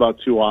complains about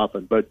too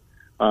often. But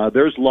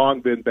there's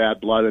long been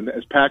bad blood, and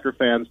as Packer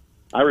fans,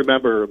 I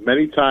remember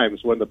many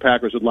times when the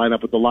Packers would line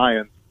up with the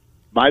Lions,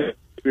 my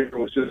fear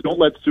was just don't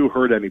let Suh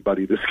hurt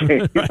anybody this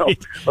game.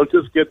 Right. Let's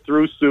just get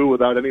through Suh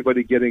without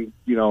anybody getting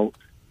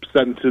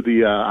sent to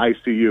the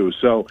ICU.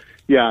 So,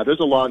 yeah, there's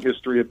a long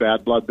history of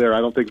bad blood there. I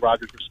don't think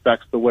Rodgers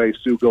respects the way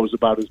Sue goes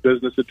about his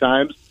business at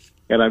times,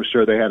 and I'm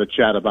sure they had a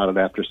chat about it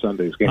after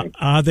Sunday's game.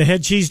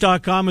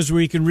 Theheadcheese.com is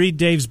where you can read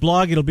Dave's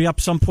blog. It'll be up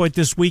some point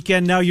this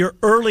weekend. Now, you're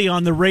early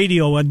on the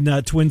radio in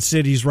Twin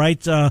Cities,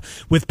 right,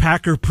 with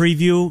Packer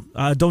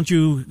Preview. Don't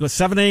you,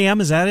 7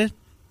 a.m., is that it?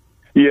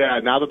 Yeah,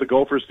 now that the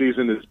Gopher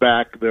season is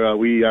back,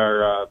 we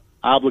are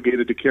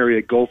obligated to carry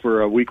a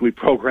Gopher weekly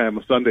program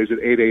of Sundays at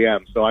 8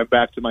 a.m. So I'm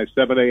back to my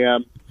 7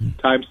 a.m.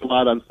 time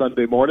slot on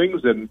Sunday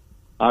mornings, and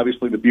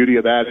obviously the beauty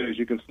of that is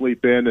you can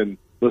sleep in and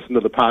listen to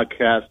the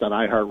podcast on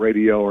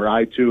iHeartRadio or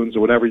iTunes or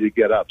whatever you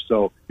get up.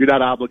 So you're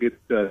not obligated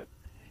to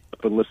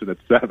up and listen at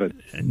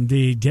 7.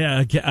 Indeed.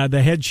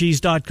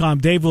 Theheadcheese.com.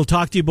 Dave, we'll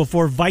talk to you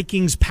before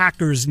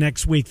Vikings-Packers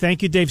next week.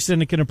 Thank you, Dave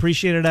Sinekin.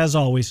 Appreciate it as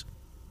always.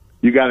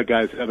 You got it,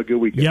 guys. Have a good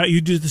weekend. Yeah,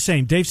 you do the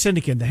same. Dave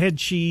Sinekin,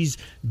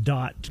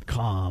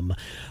 theheadcheese.com.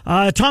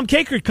 Tom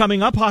Kakert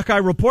coming up,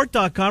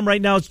 HawkeyeReport.com.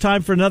 Right now it's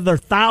time for another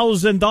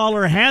 $1,000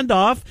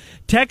 handoff.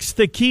 Text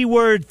the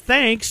keyword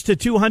thanks to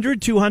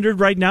 200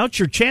 right now. It's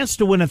your chance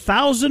to win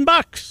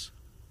 $1,000.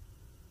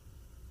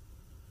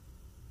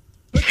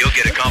 You'll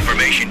get a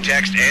confirmation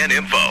text and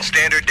info.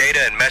 Standard data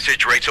and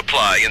message rates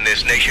apply in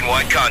this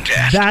nationwide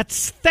contest.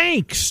 That's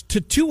thanks to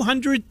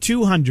 200.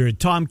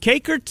 Tom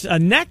Kakert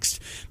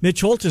next.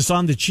 Mitch Holtis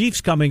on the Chiefs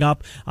coming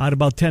up at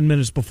about 10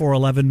 minutes before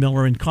 11.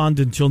 Miller and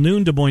Condon till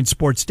noon. Des Moines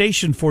Sports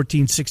Station,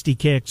 1460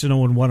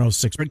 KXNO and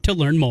 106. To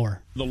learn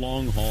more. The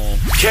long haul.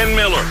 Ken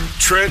Miller,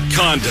 Trent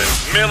Condon,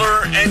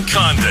 Miller and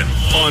Condon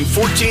on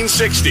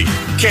 1460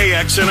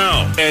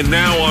 KXNO and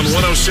now on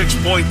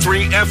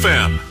 106.3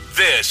 FM.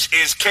 This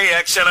is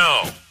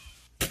KXNO.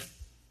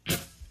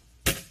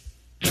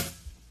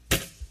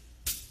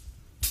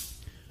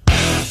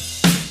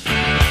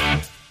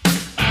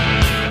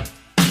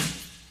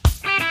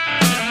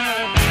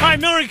 All right,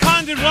 Miller and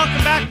Condon,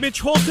 welcome back.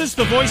 Mitch Holtis,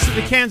 the voice of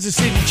the Kansas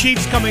City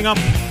Chiefs, coming up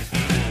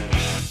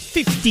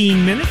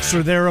 15 minutes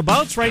or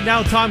thereabouts. Right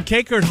now, Tom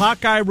Kakert,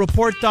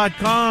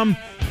 HawkeyeReport.com.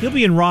 He'll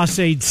be in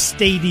Ross-Ade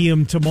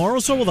Stadium tomorrow.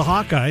 So will the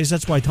Hawkeyes.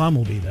 That's why Tom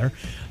will be there.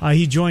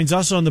 He joins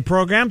us on the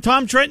program.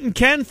 Tom, Trent, and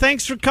Ken,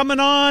 thanks for coming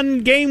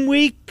on. Game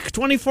week,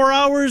 24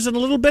 hours and a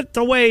little bit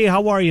away.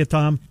 How are you,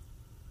 Tom?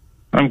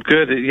 I'm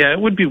good. Yeah, it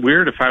would be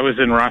weird if I was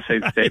in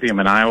Ross-Ade Stadium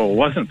and Iowa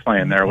wasn't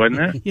playing there,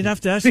 wouldn't it? You'd have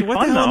to ask,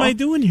 what the hell am I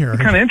doing here?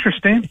 Kind of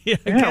interesting. Yeah,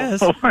 I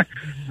guess. Well,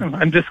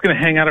 I'm just going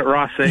to hang out at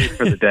Ross-Ade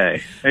for the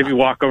day. Maybe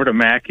walk over to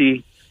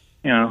Mackey,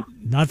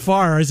 Not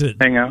far, is it?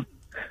 Hang out.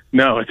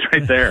 No, it's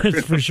right there.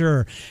 For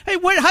sure. Hey,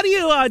 how do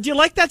you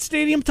like that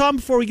stadium, Tom,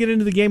 before we get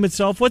into the game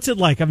itself? What's it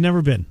like? I've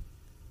never been.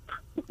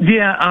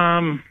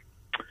 Yeah,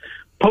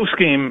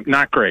 post-game,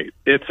 not great.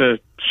 It's a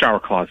shower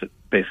closet,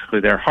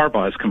 basically, there.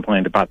 Harbaugh has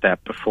complained about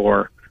that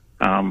before.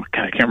 I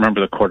can't remember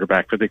the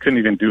quarterback, but they couldn't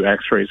even do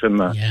x-rays in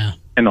the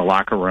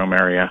locker room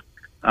area.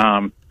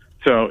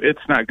 So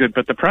it's not good.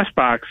 But the press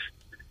box,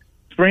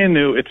 it's brand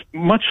new. It's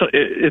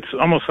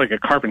almost like a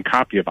carbon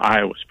copy of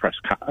Iowa's press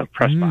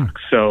box.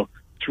 So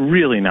it's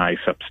really nice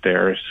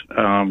upstairs.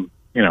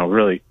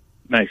 Really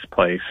nice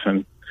place,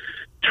 and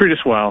treat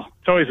us well.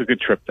 It's always a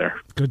good trip there.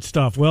 Good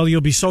stuff. Well,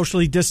 you'll be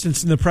socially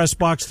distanced in the press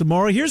box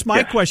tomorrow. Here's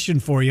my question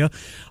for you.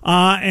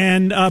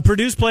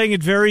 Purdue's playing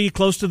it very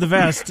close to the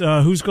vest.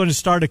 Who's going to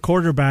start at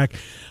quarterback?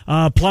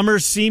 Plummer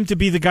seemed to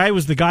be the guy,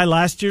 was the guy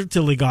last year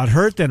till he got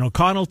hurt. Then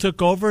O'Connell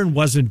took over and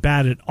wasn't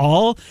bad at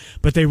all.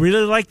 But they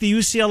really like the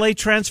UCLA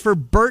transfer,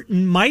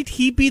 Burton. Might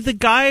he be the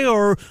guy,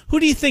 or who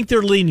do you think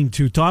they're leaning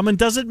to, Tom? And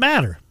does it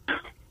matter?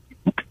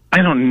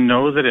 I don't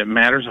know that it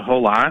matters a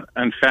whole lot.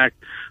 In fact,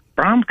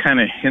 Brom kind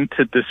of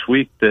hinted this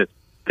week that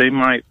they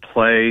might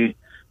play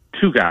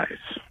two guys,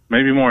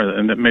 maybe more,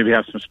 and that maybe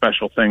have some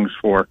special things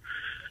for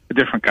a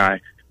different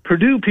guy.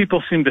 Purdue,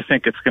 people seem to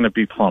think it's going to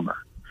be Plummer.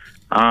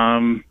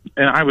 And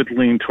I would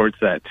lean towards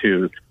that,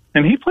 too.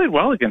 And he played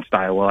well against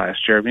Iowa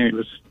last year. I mean, he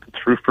was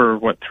through for,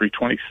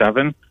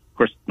 327? Of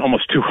course,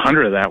 almost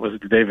 200 of that was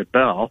David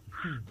Bell.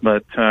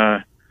 But,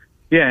 I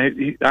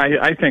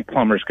think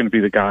Plummer's going to be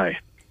the guy.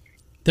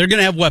 They're going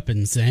to have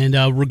weapons, and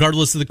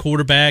regardless of the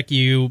quarterback,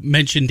 you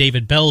mentioned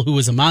David Bell, who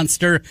was a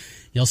monster.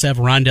 You also have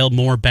Rondell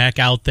Moore back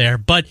out there.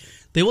 But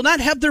they will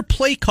not have their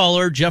play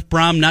caller, Jeff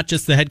Brom, not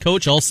just the head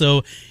coach,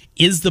 also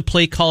is the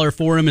play caller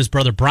for him. His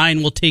brother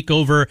Brian will take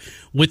over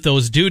with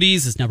those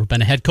duties. Has never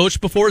been a head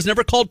coach before, has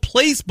never called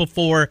plays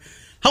before.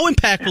 How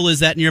impactful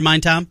is that in your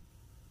mind, Tom?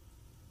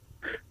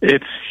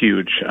 It's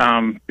huge.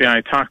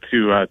 I talked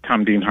to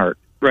Tom Dienhart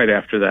right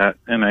after that,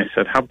 and I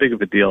said, how big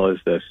of a deal is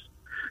this?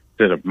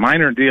 Is it a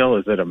minor deal?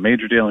 Is it a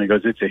major deal? And he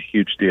goes, it's a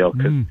huge deal.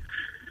 Because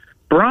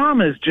Brom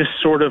is just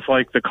sort of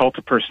like the cult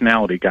of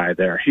personality guy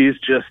there. He's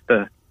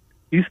the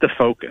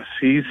focus.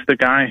 He's the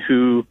guy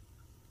who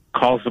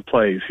calls the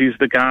plays. He's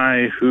the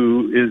guy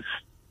who is,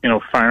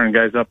 firing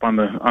guys up on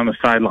the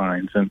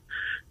sidelines, and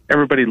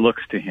everybody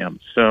looks to him.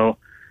 So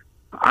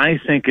I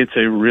think it's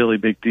a really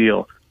big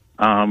deal.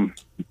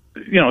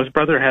 His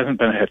brother hasn't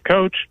been a head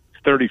coach.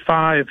 He's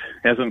 35,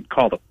 hasn't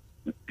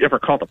ever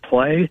called a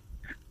play.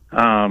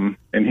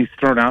 And he's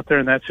thrown out there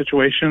in that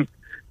situation.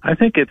 I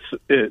think it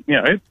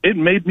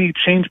made me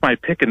change my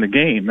pick in the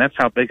game. That's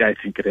how big I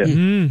think it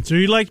is. So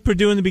you liked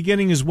Purdue in the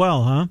beginning as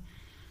well, huh?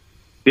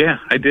 Yeah,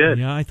 I did.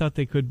 Yeah, I thought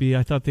they could be.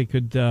 I thought they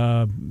could. It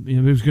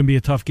was going to be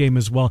a tough game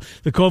as well.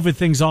 The COVID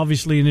thing's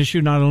obviously an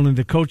issue, not only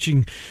the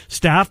coaching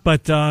staff,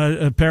 but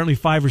apparently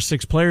 5 or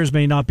 6 players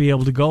may not be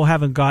able to go.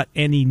 Haven't got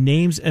any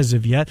names as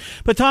of yet.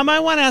 But Tom, I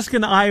want to ask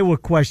an Iowa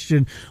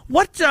question.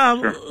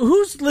 Sure.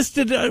 Who's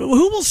listed?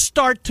 Who will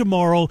start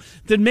tomorrow?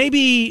 That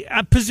maybe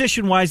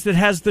position wise that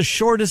has the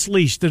shortest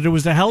leash. That it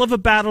was a hell of a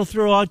battle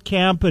throughout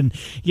camp, and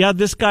yeah,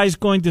 this guy's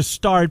going to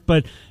start,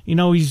 but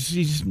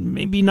he's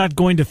maybe not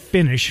going to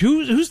finish.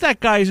 Who's that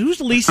guy? Whose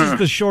leash is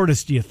the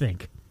shortest, do you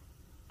think?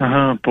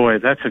 Oh, boy,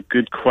 that's a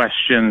good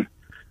question.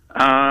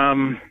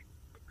 Linebacker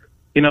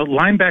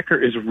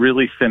is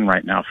really thin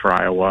right now for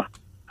Iowa.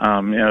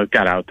 It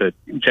got out that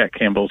Jack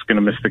Campbell's going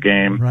to miss the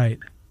game. Right.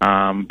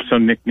 So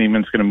Nick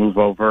Niemann's going to move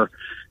over.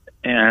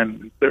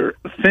 And they're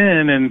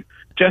thin, and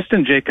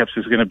Justin Jacobs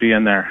is going to be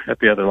in there at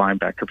the other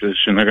linebacker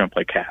position. They're going to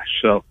play Cash.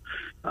 So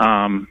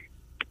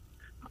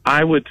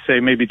I would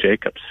say maybe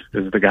Jacobs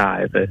is the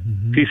guy that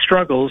if he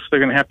struggles, they're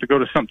going to have to go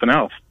to something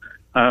else.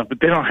 But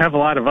they don't have a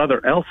lot of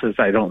other else's,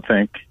 I don't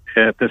think,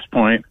 at this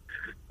point.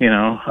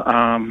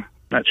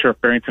 Not sure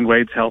if Barrington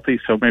Wade's healthy,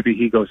 so maybe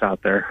he goes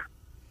out there.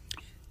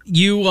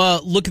 You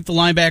look at the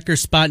linebacker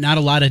spot, not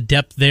a lot of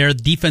depth there.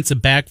 The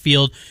defensive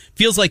backfield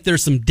feels like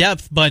there's some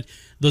depth, but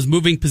those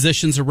moving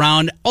positions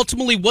around.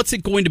 Ultimately, what's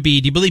it going to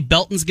be? Do you believe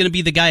Belton's going to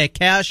be the guy at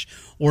Cash,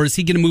 or is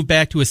he going to move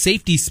back to a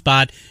safety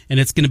spot and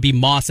it's going to be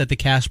Moss at the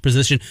Cash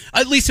position?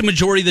 At least a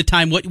majority of the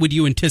time, what would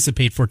you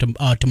anticipate for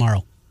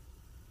tomorrow?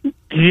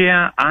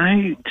 Yeah,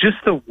 just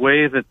the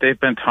way that they've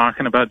been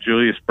talking about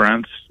Julius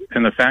Brents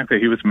and the fact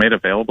that he was made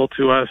available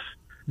to us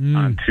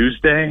on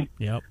Tuesday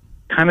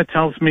kind of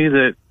tells me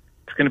that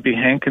it's going to be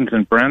Hankins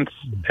and Brents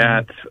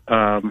at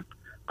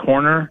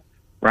corner,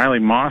 Riley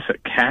Moss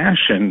at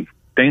Cash, and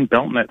Dane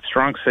Belton at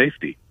strong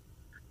safety.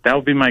 That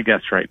would be my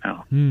guess right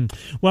now.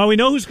 Well, we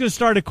know who's going to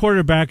start at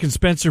quarterback in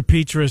Spencer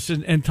Petras.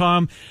 And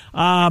Tom,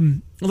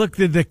 look,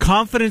 the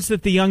confidence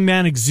that the young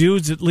man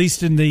exudes, at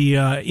least in the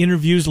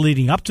interviews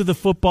leading up to the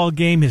football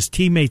game, his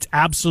teammates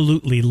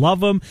absolutely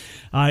love him.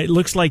 It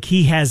looks like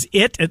he has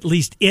at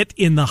least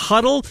in the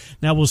huddle.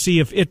 Now we'll see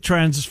if it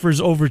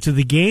transfers over to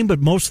the game, but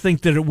most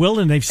think that it will,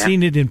 and they've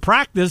seen it in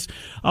practice.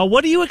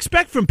 What do you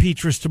expect from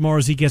Petras tomorrow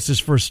as he gets his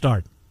first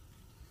start?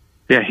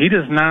 Yeah, he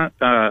does not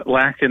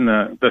lack in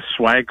the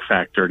swag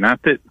factor.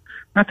 Not that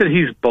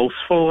he's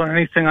boastful or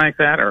anything like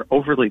that, or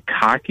overly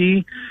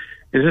cocky.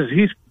 He's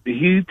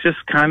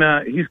kind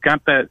of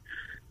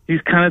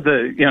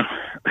the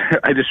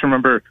I just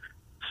remember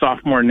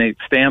sophomore Nate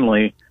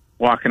Stanley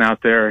walking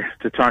out there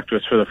to talk to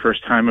us for the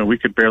first time, and we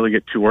could barely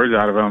get 2 words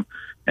out of him.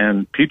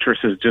 And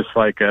Petras is just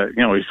like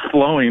he's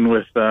flowing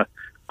with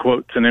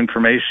quotes and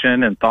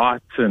information and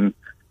thoughts, and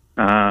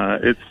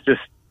it's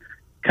just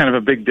kind of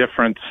a big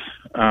difference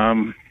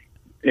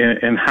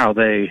in how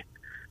they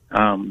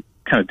kind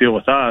of deal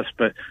with us.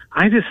 But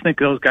I just think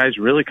those guys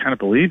really kind of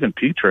believe in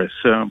Petras.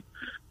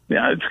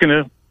 Yeah,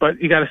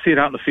 but you got to see it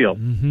out in the field.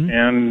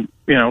 And,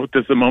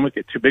 does the moment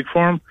get too big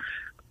for him?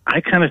 I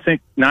kind of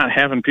think not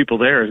having people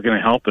there is going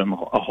to help him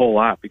a whole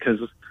lot, because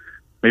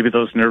maybe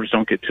those nerves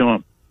don't get to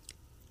him.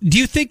 Do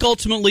you think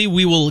ultimately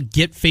we will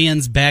get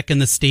fans back in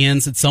the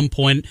stands at some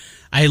point?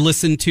 I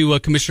listened to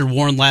Commissioner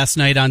Warren last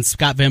night on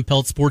Scott Van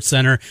Pelt Sports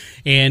Center,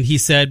 and he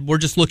said, we're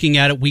just looking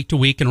at it week to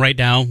week, and right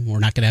now we're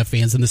not going to have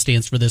fans in the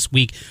stands for this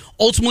week.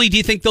 Ultimately, do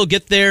you think they'll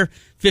get there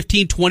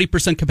 15,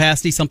 20%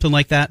 capacity, something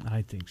like that?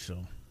 I think so.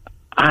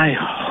 I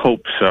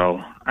hope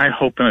so. I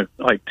hope in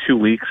 2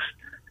 weeks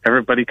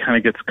everybody kind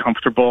of gets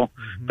comfortable.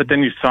 But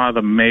then you saw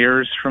the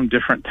mayors from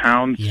different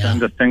towns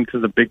send a thing to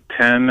the Big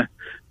Ten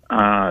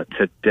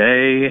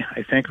today,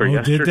 I think, or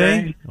yesterday. Did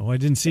they? Oh, I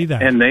didn't see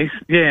that. And they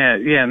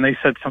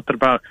said something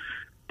about,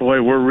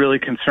 boy, we're really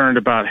concerned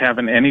about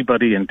having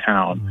anybody in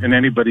town and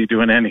anybody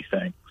doing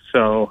anything.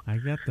 So I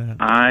get that.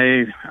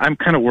 I'm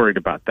kind of worried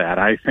about that.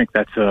 I think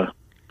that's going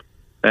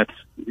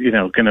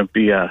to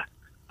be a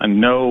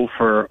no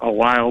for a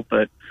while,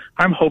 but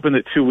I'm hoping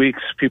that 2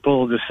 weeks people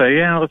will just say,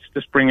 yeah, let's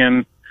just bring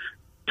in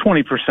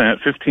 20%,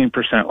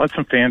 15%, let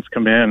some fans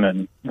come in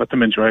and let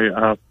them enjoy,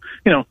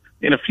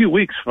 in a few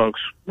weeks, folks,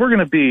 we're going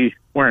to be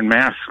wearing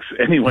masks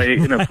anyway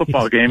in a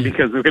football game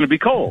because it's going to be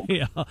cold.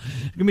 Yeah,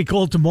 it's going to be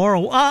cold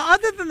tomorrow.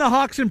 Other than the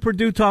Hawks and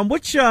Purdue, Tom,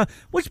 which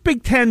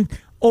Big Ten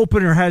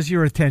opener has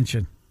your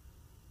attention?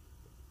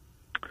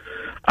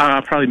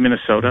 Probably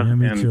Minnesota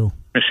and too.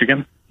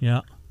 Michigan.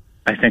 Yeah.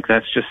 I think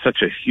that's just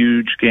such a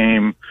huge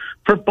game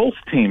for both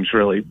teams,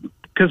 really,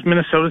 because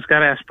Minnesota's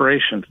got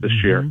aspirations this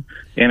year.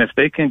 And if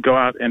they can go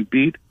out and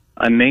beat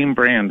a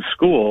name-brand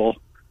school,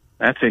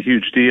 that's a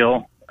huge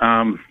deal.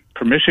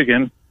 For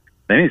Michigan,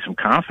 they need some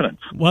confidence.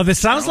 Well, this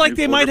sounds like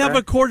they might have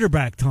a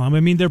quarterback, Tom. I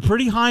mean, they're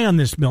pretty high on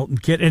this Milton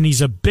kid, and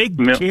he's a big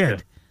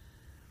kid.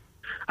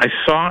 I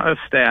saw a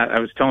stat. I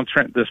was telling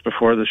Trent this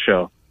before the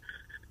show.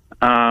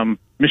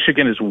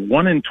 Michigan is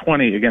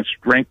 1-20 against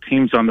ranked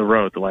teams on the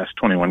road the last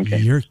 21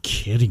 games. You're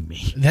kidding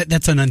me.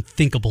 That's an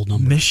unthinkable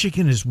number.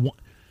 Michigan is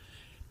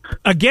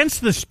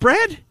Against the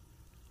spread?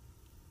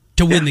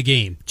 To win the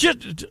game.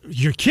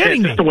 You're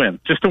kidding me. Just to win.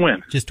 Just to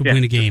win. Just to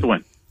win a game. Just to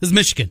win. This is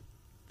Michigan.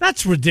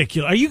 That's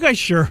ridiculous. Are you guys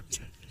sure?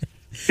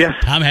 Yes.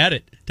 Tom had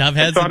it. Tom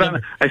had it.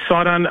 I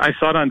saw it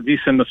on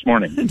VSiN this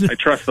morning. I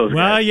trust those guys.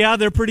 Well, yeah,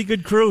 they're a pretty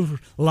good crew.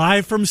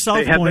 Live from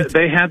South Point.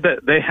 They had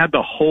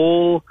the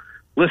whole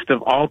list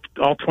of all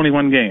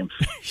 21 games.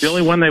 The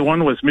only one they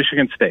won was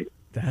Michigan State.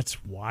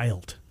 That's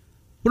wild.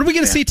 What are we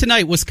going to see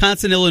tonight?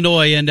 Wisconsin,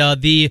 Illinois, and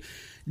the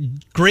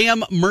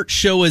Graham Mertz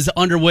Show is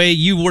underway.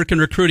 You work in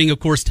recruiting, of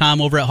course,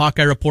 Tom, over at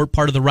Hawkeye Report,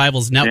 part of the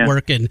Rivals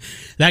Network. Yeah. And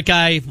that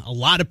guy, a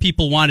lot of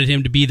people wanted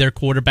him to be their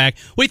quarterback.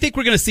 What do you think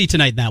we're going to see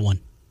tonight in that one?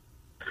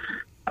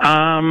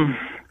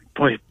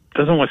 Boy,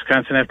 doesn't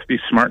Wisconsin have to be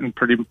smarting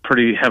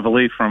pretty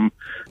heavily from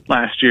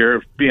last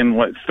year, being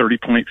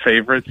 30-point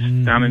favorites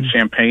down in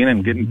Champaign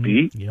and getting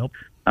beat? Yep.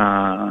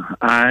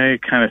 I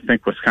kind of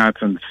think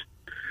Wisconsin's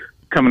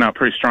coming out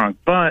pretty strong,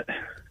 but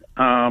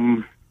I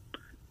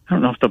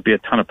don't know if there'll be a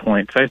ton of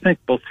points. I think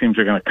both teams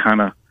are going to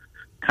kind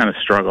of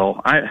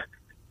struggle.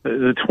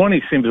 The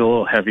 20 seems a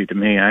little heavy to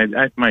me.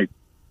 I might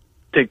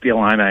take the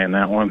Illini in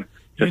that one,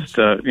 just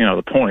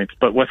the points,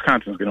 but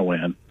Wisconsin's going to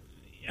win.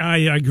 I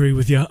agree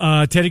with you.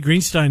 Teddy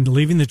Greenstein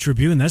leaving the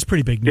Tribune. That's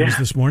pretty big news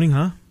this morning,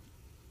 huh?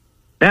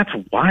 That's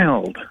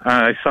wild.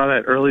 I saw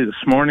that early this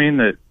morning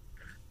that,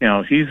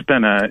 he's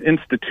been an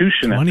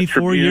institution at the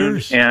Tribune. 24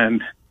 years.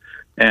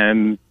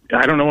 And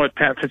I don't know what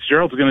Pat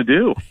Fitzgerald's going to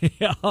do.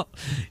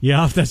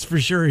 Yeah, that's for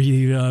sure.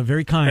 He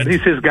very kind.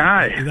 He's his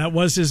guy. That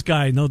was his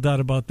guy, no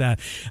doubt about that.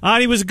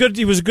 He was a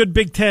good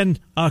Big Ten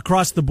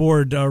across the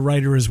board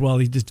writer as well.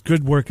 He did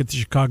good work at the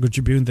Chicago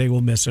Tribune. They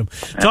will miss him.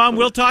 Absolutely. Tom,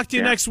 we'll talk to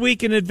you next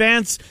week in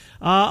advance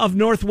of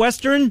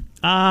Northwestern.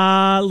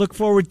 Look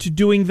forward to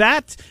doing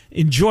that.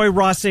 Enjoy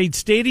Ross-Ade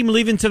Stadium.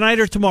 Leaving tonight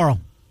or tomorrow?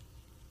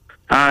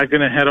 I'm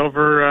going to head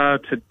over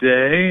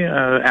today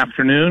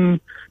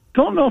afternoon.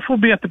 Don't know if we'll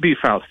be at the Beef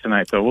House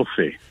tonight, though. We'll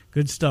see.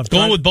 Good stuff.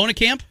 Going with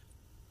Bonacamp?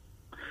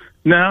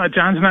 No,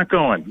 John's not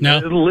going. No.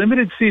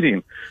 Limited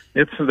seating.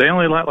 They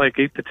only let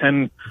 8 to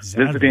 10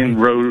 visiting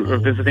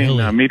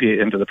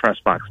media into the press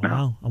box now.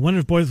 Wow. I wonder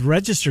if both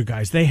register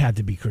guys, they had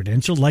to be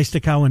credentialed.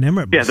 Leistokow and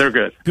Emmert. Yeah, they're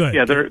good. Good.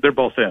 Yeah, they're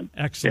both in.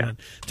 Excellent.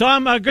 Yeah.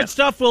 Tom, good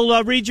stuff.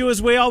 We'll read you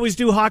as we always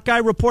do.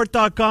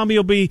 HawkeyeReport.com.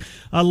 You'll be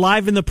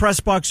live in the press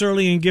box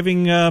early and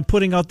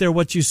putting out there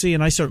what you see,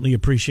 and I certainly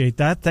appreciate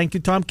that. Thank you,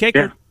 Tom Kakert.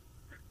 Yeah.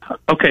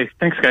 Okay,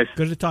 thanks, guys.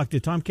 Good to talk to you.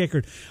 Tom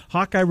Kakert,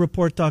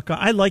 HawkeyeReport.com.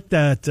 I like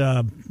that,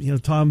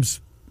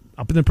 Tom's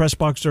up in the press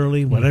box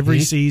early. Whatever he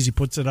sees, he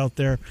puts it out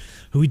there.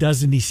 Who he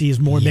doesn't see is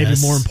maybe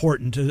more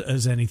important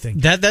as anything.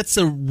 That's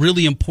a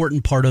really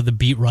important part of the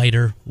beat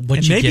writer.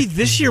 Maybe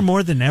this year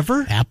more than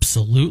ever?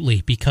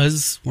 Absolutely,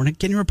 because we're not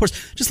getting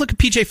reports. Just look at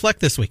PJ Fleck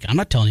this week. I'm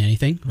not telling you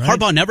anything. Right.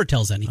 Harbaugh never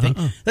tells anything.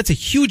 That's a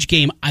huge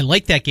game. I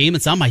like that game.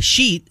 It's on my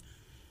sheet.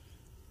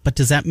 But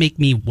does that make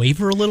me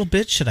waver a little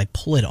bit? Should I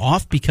pull it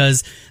off?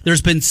 Because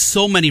there's been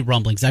so many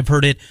rumblings. I've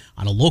heard it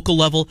on a local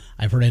level.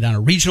 I've heard it on a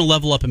regional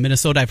level up in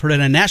Minnesota. I've heard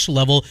it on a national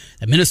level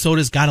that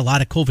Minnesota's got a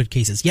lot of COVID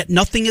cases. Yet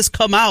nothing has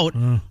come out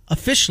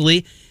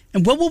officially.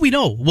 And when will we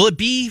know? Will it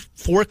be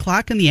 4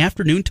 o'clock in the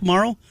afternoon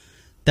tomorrow?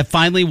 That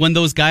finally when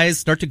those guys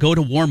start to go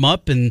to warm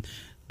up and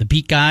the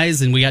beat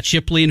guys and we got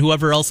Shipley and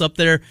whoever else up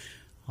there,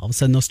 all of a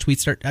sudden those tweets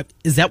start.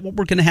 Is that what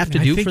we're going to have to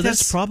do for this? I think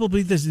that's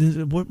probably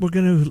what we're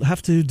going to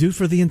have to do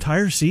for the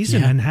entire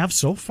season and have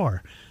so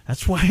far.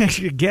 That's why,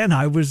 again,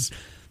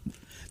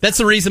 That's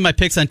the reason my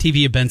picks on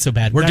TV have been so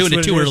bad. We're doing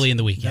it too early in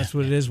the week. That's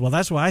what it is. Well,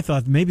 that's why I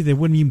thought maybe they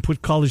wouldn't even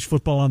put college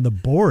football on the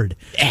board.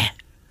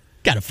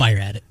 Got to fire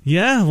at it.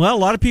 Yeah, well, a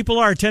lot of people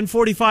are.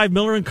 10:45,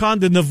 Miller and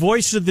Condon, the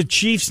voice of the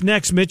Chiefs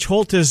next. Mitch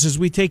Holthus, as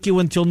we take you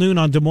until noon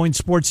on Des Moines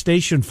Sports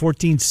Station,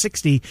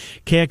 1460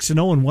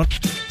 KXNO and 1.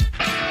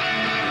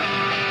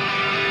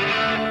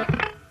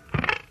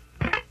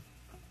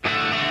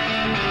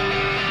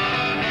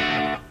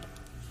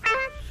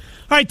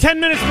 All right, 10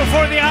 minutes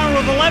before the hour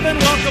of 11.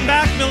 Welcome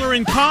back. Miller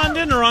and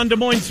Condon are on Des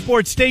Moines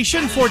Sports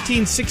Station,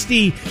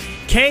 1460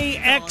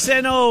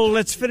 KXNO.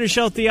 Let's finish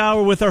out the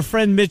hour with our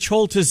friend Mitch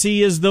Holthus.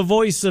 He is the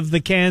voice of the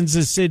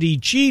Kansas City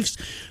Chiefs,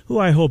 who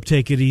I hope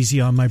take it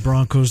easy on my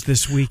Broncos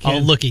this weekend. Oh,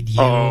 look at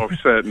you. Oh,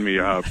 setting me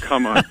up.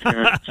 Come on,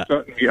 man.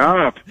 Setting me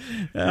up.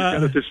 You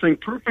got this thing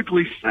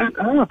perfectly set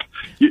up.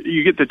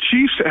 You get the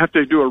Chiefs have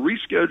to do a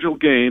rescheduled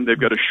game. They've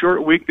got a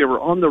short week. They were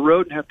on the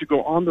road and have to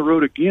go on the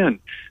road again.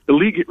 The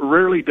league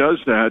rarely does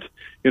that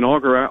in all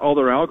their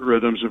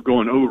algorithms of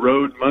going,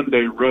 road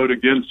Monday, road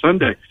again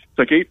Sunday. It's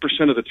like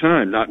 8% of the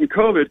time. Not in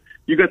COVID.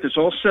 You got this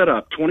all set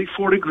up.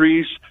 24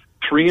 degrees,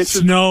 3 inches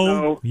of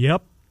snow.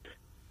 Yep.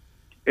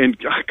 And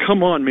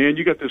come on, man,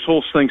 you got this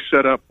whole thing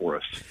set up for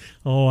us.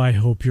 Oh, I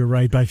hope you're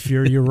right. I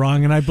fear you're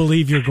wrong, and I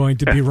believe you're going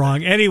to be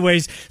wrong.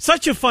 Anyways,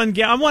 such a fun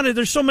game.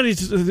 There's so many.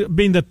 I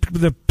mean,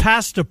 the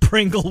pass to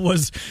Pringle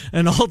was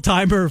an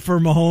all-timer for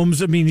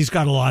Mahomes. I mean, he's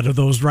got a lot of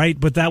those, right?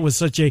 But that was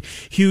such a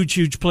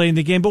huge play in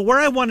the game. But where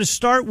I want to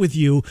start with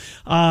you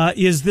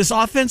is this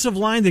offensive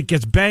line that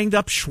gets banged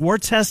up.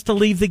 Schwartz has to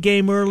leave the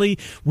game early.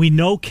 We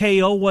know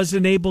KO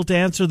wasn't able to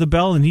answer the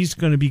bell, and he's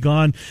going to be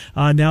gone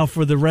now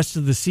for the rest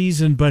of the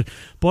season. But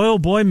boy, oh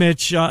boy,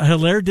 Mitch,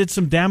 Hilaire did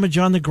some damage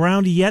on the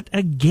ground yet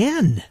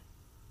again.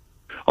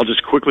 I'll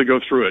just quickly go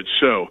through it.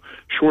 So,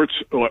 Schwartz,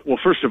 well,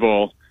 first of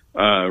all,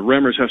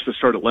 Remmers has to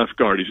start at left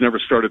guard. He's never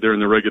started there in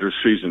the regular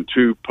season.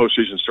 2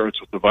 postseason starts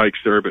with the Vikes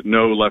there, but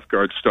no left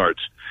guard starts.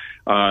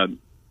 And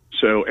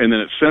then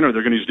at center,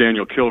 they're going to use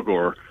Daniel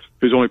Kilgore,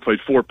 who's only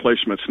played 4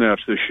 placement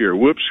snaps this year.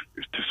 Whoops,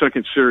 to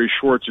second series,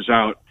 Schwartz is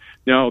out.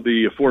 Now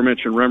the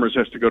aforementioned Remmers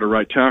has to go to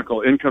right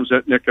tackle. In comes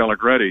Nick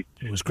Allegretti,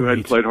 who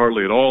hadn't played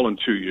hardly at all in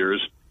 2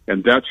 years,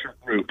 and that's your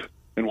group.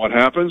 And what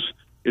happens?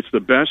 It's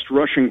the best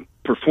rushing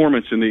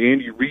performance in the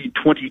Andy Reid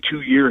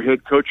 22-year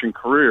head coaching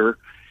career,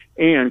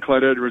 and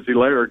Clyde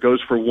Edwards-Helaire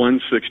goes for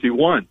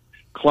 161.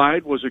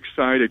 Clyde was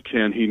excited,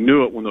 Ken. He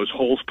knew it when those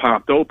holes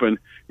popped open,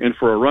 and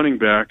for a running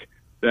back,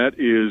 that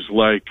is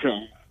like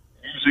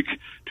music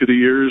to the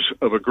ears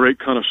of a great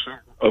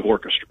connoisseur of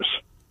orchestras.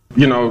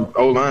 You know,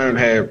 O-line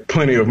had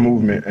plenty of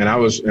movement, and I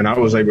was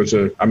able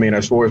to, I mean,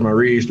 as far as my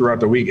reads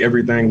throughout the week,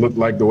 everything looked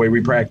like the way we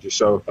practiced.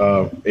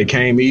 So it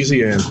came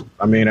easy, and,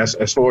 I mean,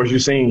 as far as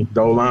you've seen,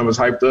 the O-line was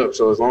hyped up.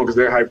 So as long as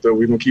they're hyped up,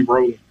 we're going to keep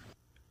rolling.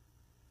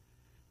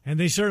 And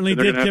they certainly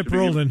did keep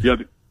rolling.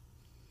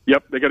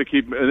 Yep, they got to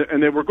keep,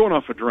 and they were going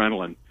off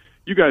adrenaline.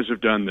 You guys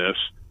have done this.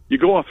 You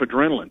go off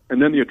adrenaline, and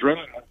then the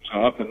adrenaline comes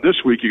up, and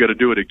this week you got to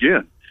do it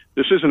again.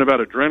 This isn't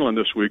about adrenaline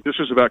this week. This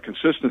is about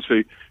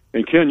consistency.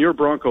 And, Ken, your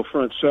Bronco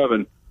front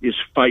seven is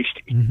feisty.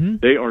 Mm-hmm.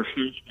 They are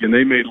feisty, and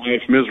they made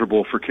life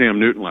miserable for Cam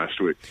Newton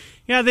last week.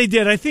 Yeah, they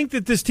did. I think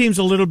that this team's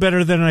a little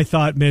better than I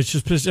thought,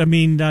 Mitch. I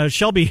mean,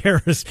 Shelby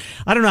Harris,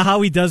 I don't know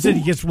how he does it.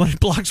 He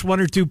blocks 1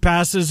 or 2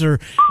 passes, or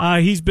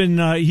he's been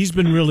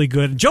really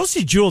good.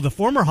 Josie Jewell, the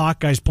former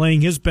Hawkeye, is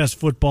playing his best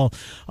football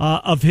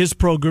of his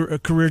pro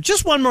career.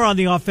 Just one more on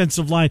the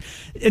offensive line.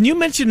 And you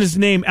mentioned his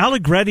name,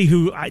 Allegretti,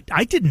 who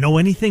I didn't know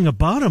anything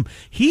about him.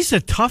 He's a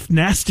tough,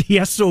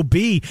 nasty SOB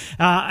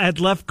at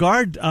left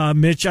guard,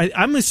 Mitch.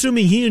 I'm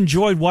assuming he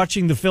enjoyed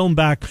watching the film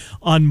back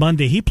on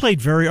Monday.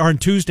 On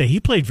Tuesday, he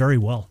played very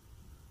well.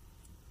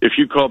 If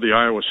you called the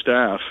Iowa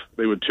staff,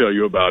 they would tell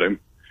you about him,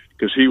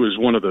 because he was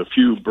one of the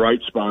few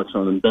bright spots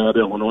on bad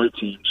Illinois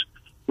teams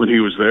when he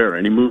was there,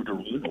 and he moved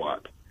around a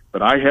lot.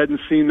 But I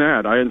hadn't seen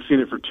that. I hadn't seen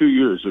it for 2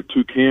 years, of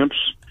 2 camps,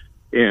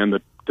 and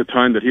the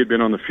time that he had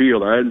been on the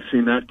field. I hadn't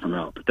seen that come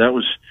out. But that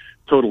was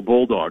total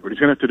bulldog. But he's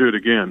going to have to do it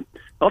again.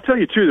 I'll tell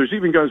you, too, there's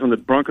even guys on the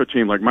Bronco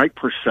team like Mike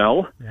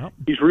Purcell. Yep.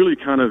 He's really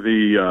kind of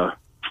the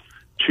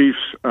Chiefs'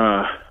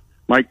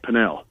 Mike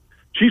Pennell.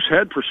 Chiefs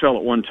had Purcell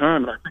at one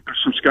time, and I think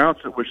there's some scouts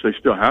at which they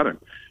still had him.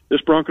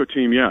 This Bronco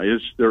team,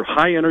 they're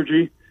high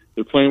energy.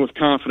 They're playing with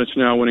confidence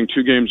now, winning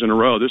 2 games in a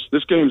row.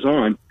 This game's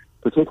on,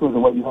 particularly the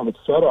way you have it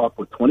set up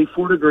with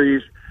 24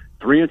 degrees,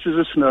 3 inches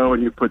of snow,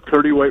 and you put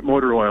 30-weight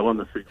motor oil on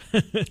the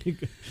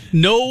field.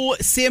 No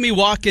Sammy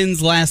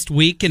Watkins last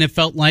week, and it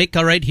felt like,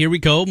 all right, here we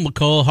go.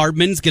 Mecole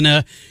Hardman's going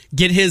to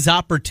get his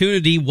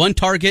opportunity. 1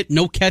 target,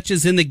 no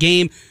catches in the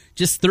game,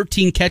 just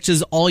 13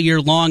 catches all year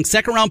long.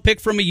 Second-round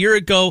pick from a year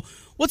ago.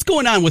 What's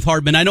going on with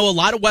Hardman? I know a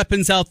lot of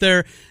weapons out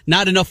there,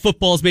 not enough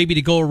footballs maybe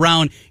to go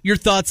around. Your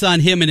thoughts on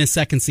him in his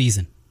second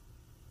season?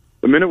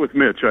 The Minute with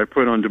Mitch I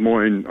put on Des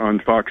Moines on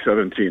Fox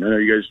 17. I know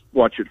you guys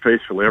watch it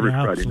faithfully every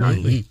Friday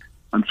night.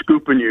 I'm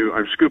scooping you,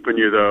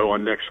 though,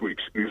 on next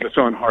week's, because it's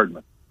on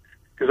Hardman.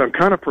 Because I'm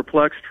kind of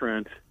perplexed,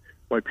 Trent,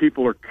 why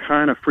people are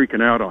kind of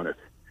freaking out on it.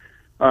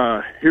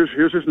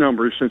 Here's his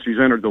numbers since he's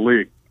entered the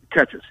league.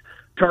 Catches.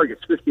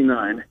 Targets,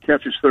 59.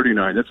 Catches,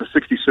 39. That's a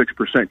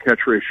 66% catch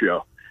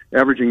ratio,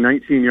 averaging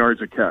 19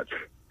 yards a catch.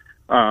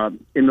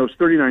 In those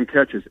 39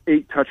 catches,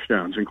 8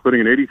 touchdowns,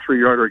 including an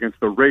 83-yarder against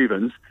the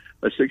Ravens,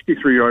 a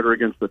 63-yarder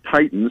against the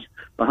Titans,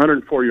 a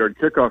 104-yard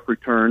kickoff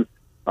return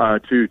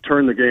to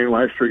turn the game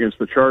last year against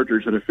the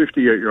Chargers, and a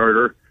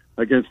 58-yarder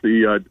against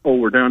the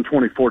we're down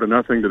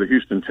 24-0 to the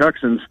Houston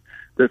Texans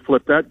that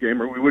flipped that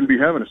game, or we wouldn't be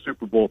having a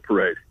Super Bowl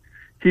parade.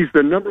 He's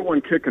the number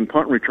 1 kick and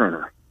punt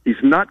returner. He's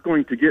not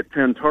going to get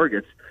 10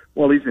 targets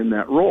while he's in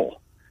that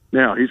role.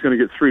 Now, he's going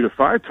to get 3 to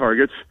 5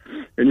 targets,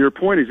 and your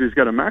point is he's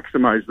got to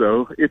maximize,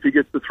 though, if he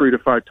gets the 3 to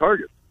 5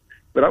 targets.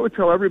 But I would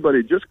tell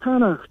everybody, just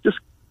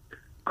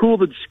cool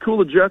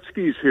the jet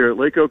skis here at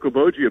Lake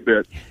Okoboji a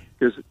bit,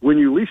 because when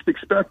you least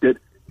expect it,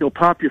 he'll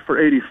pop you for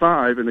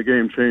 85 and the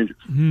game changes.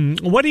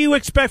 What do you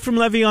expect from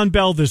Le'Veon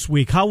Bell this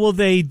week? How will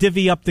they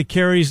divvy up the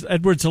carries?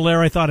 Edwards-Helaire,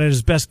 I thought, had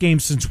his best game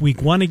since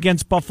week 1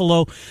 against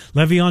Buffalo.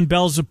 Le'Veon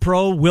Bell's a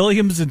pro.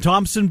 Williams and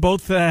Thompson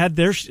both had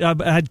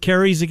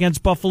carries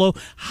against Buffalo.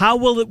 How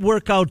will it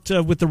work out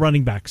with the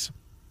running backs?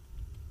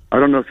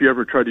 I don't know if you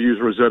ever tried to use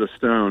Rosetta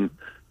Stone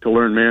to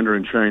learn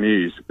Mandarin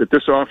Chinese, but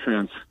this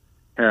offense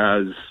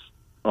has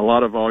a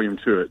lot of volume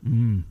to it.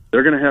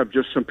 They're going to have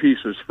just some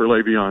pieces for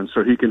Le'Veon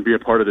so he can be a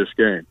part of this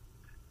game.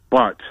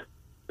 But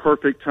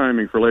perfect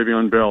timing for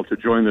Le'Veon Bell to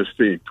join this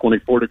team.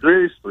 24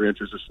 degrees, 3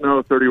 inches of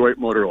snow, 30-weight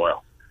motor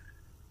oil.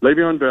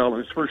 Le'Veon Bell, in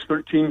his first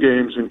 13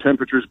 games in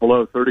temperatures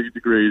below 30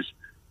 degrees,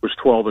 was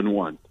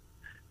 12-1.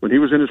 When he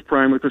was in his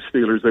prime with the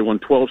Steelers, they won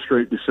 12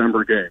 straight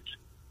December games.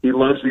 He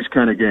loves these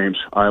kind of games.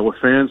 Iowa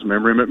fans,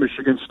 remember him at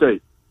Michigan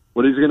State.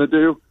 What is he going to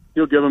do?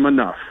 He'll give them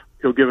enough.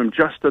 He'll give them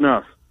just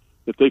enough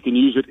that they can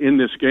use it in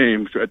this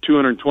game at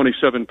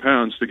 227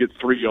 pounds to get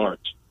 3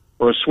 yards,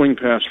 or a swing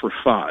pass for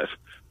 5,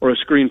 or a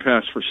screen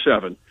pass for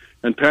 7,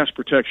 and pass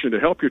protection to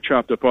help your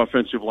chopped-up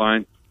offensive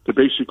line to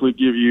basically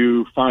give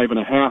you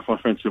 5.5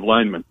 offensive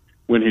linemen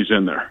when he's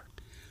in there.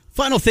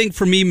 Final thing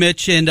for me,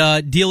 Mitch,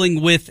 and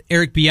dealing with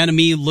Eric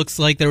Bieniemy, looks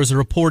like there was a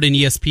report in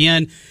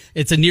ESPN.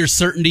 It's a near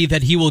certainty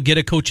that he will get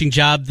a coaching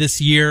job this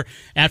year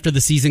after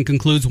the season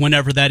concludes,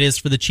 whenever that is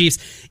for the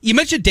Chiefs. You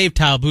mentioned Dave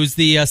Taub, who's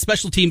the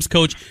special teams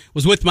coach,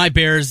 was with my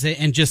Bears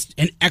and just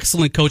an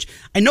excellent coach.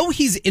 I know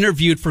he's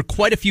interviewed for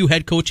quite a few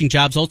head coaching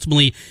jobs,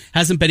 ultimately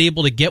hasn't been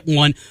able to get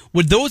one.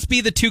 Would those be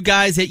the two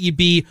guys that you'd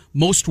be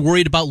most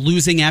worried about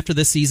losing after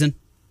this season?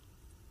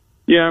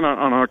 Yeah, and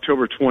on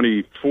October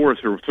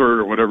 24th or 3rd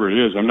or whatever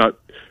it is, I'm not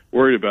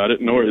worried about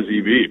it, nor is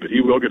EB, but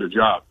he will get a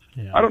job.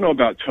 Yeah. I don't know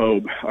about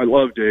Tobe. I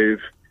love Dave,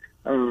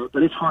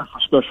 but it's hard for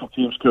special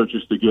teams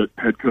coaches to get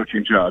head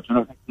coaching jobs, and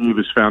I think Dave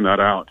has found that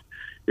out.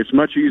 It's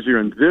much easier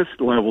in this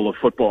level of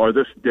football, or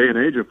this day and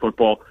age of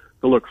football,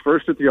 to look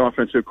first at the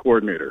offensive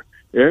coordinator.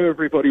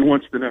 Everybody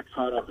wants the next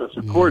hot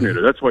offensive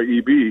coordinator. That's why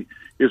EB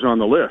is on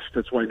the list.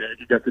 That's why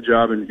Nagy got the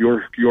job in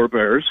your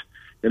Bears,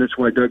 and it's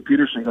why Doug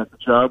Peterson got the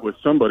job with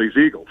somebody's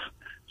Eagles.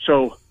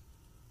 So,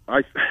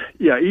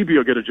 EB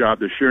will get a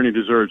job this year, and he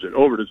deserves it,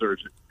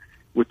 over-deserves it.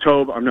 With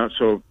Tobe, I'm not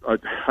so,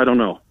 I don't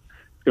know.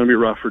 It's going to be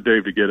rough for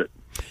Dave to get it.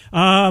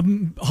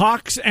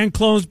 Hawks and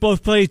Clones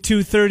both play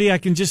 2:30. I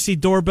can just see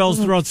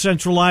doorbells throughout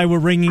Central Iowa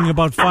ringing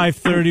about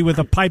 5:30 with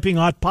a piping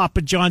hot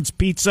Papa John's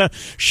pizza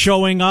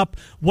showing up.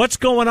 What's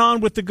going on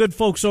with the good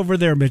folks over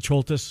there, Mitch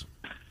Holthus?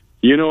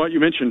 You know what?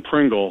 You mentioned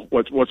Pringle.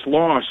 What's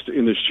lost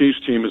in this Chiefs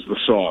team is the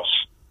sauce.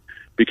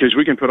 Because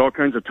we can put all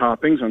kinds of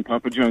toppings on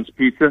Papa John's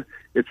pizza.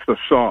 It's the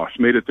sauce,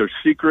 made at their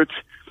secret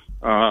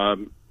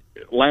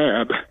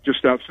lab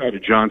just outside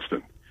of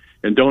Johnston.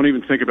 And don't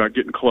even think about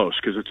getting close,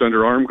 because it's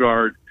under armed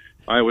guard,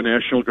 Iowa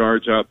National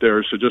Guard's out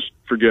there, so just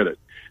forget it.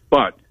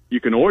 But you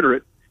can order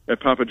it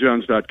at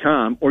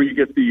papajohns.com, or you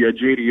get the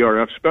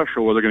JDRF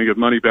special, where they're going to give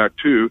money back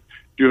to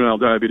Juvenile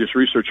Diabetes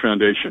Research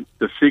Foundation.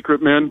 The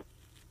secret, men,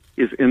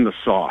 is in the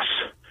sauce.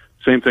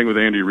 Same thing with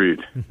Andy Reid.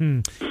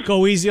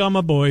 Go easy on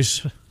my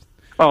boys.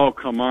 Oh,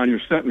 come on.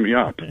 You're setting me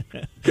up.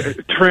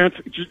 Trent,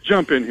 just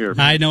jump in here.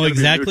 I know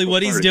exactly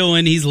what he's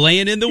doing. He's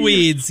laying in the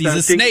weeds. He's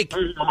a snake.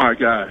 Oh, my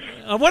gosh.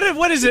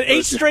 What is it,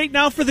 8 straight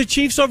now for the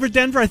Chiefs over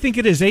Denver? I think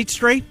it is 8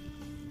 straight.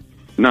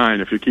 9,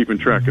 if you're keeping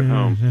track at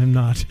home. I'm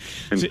not.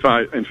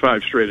 And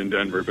 5 straight in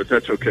Denver, but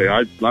that's okay.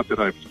 Not that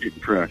I was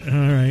keeping track. All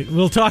right.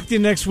 We'll talk to you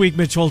next week,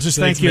 Mitch Holthus.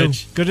 Thank you.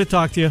 Mitch. Good to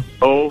talk to you.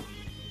 Oh,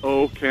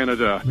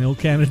 Canada.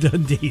 Canada,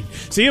 indeed.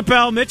 See you,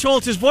 pal. Mitch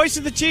Holthus, voice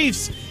of the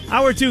Chiefs.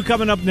 Hour 2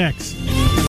 coming up next.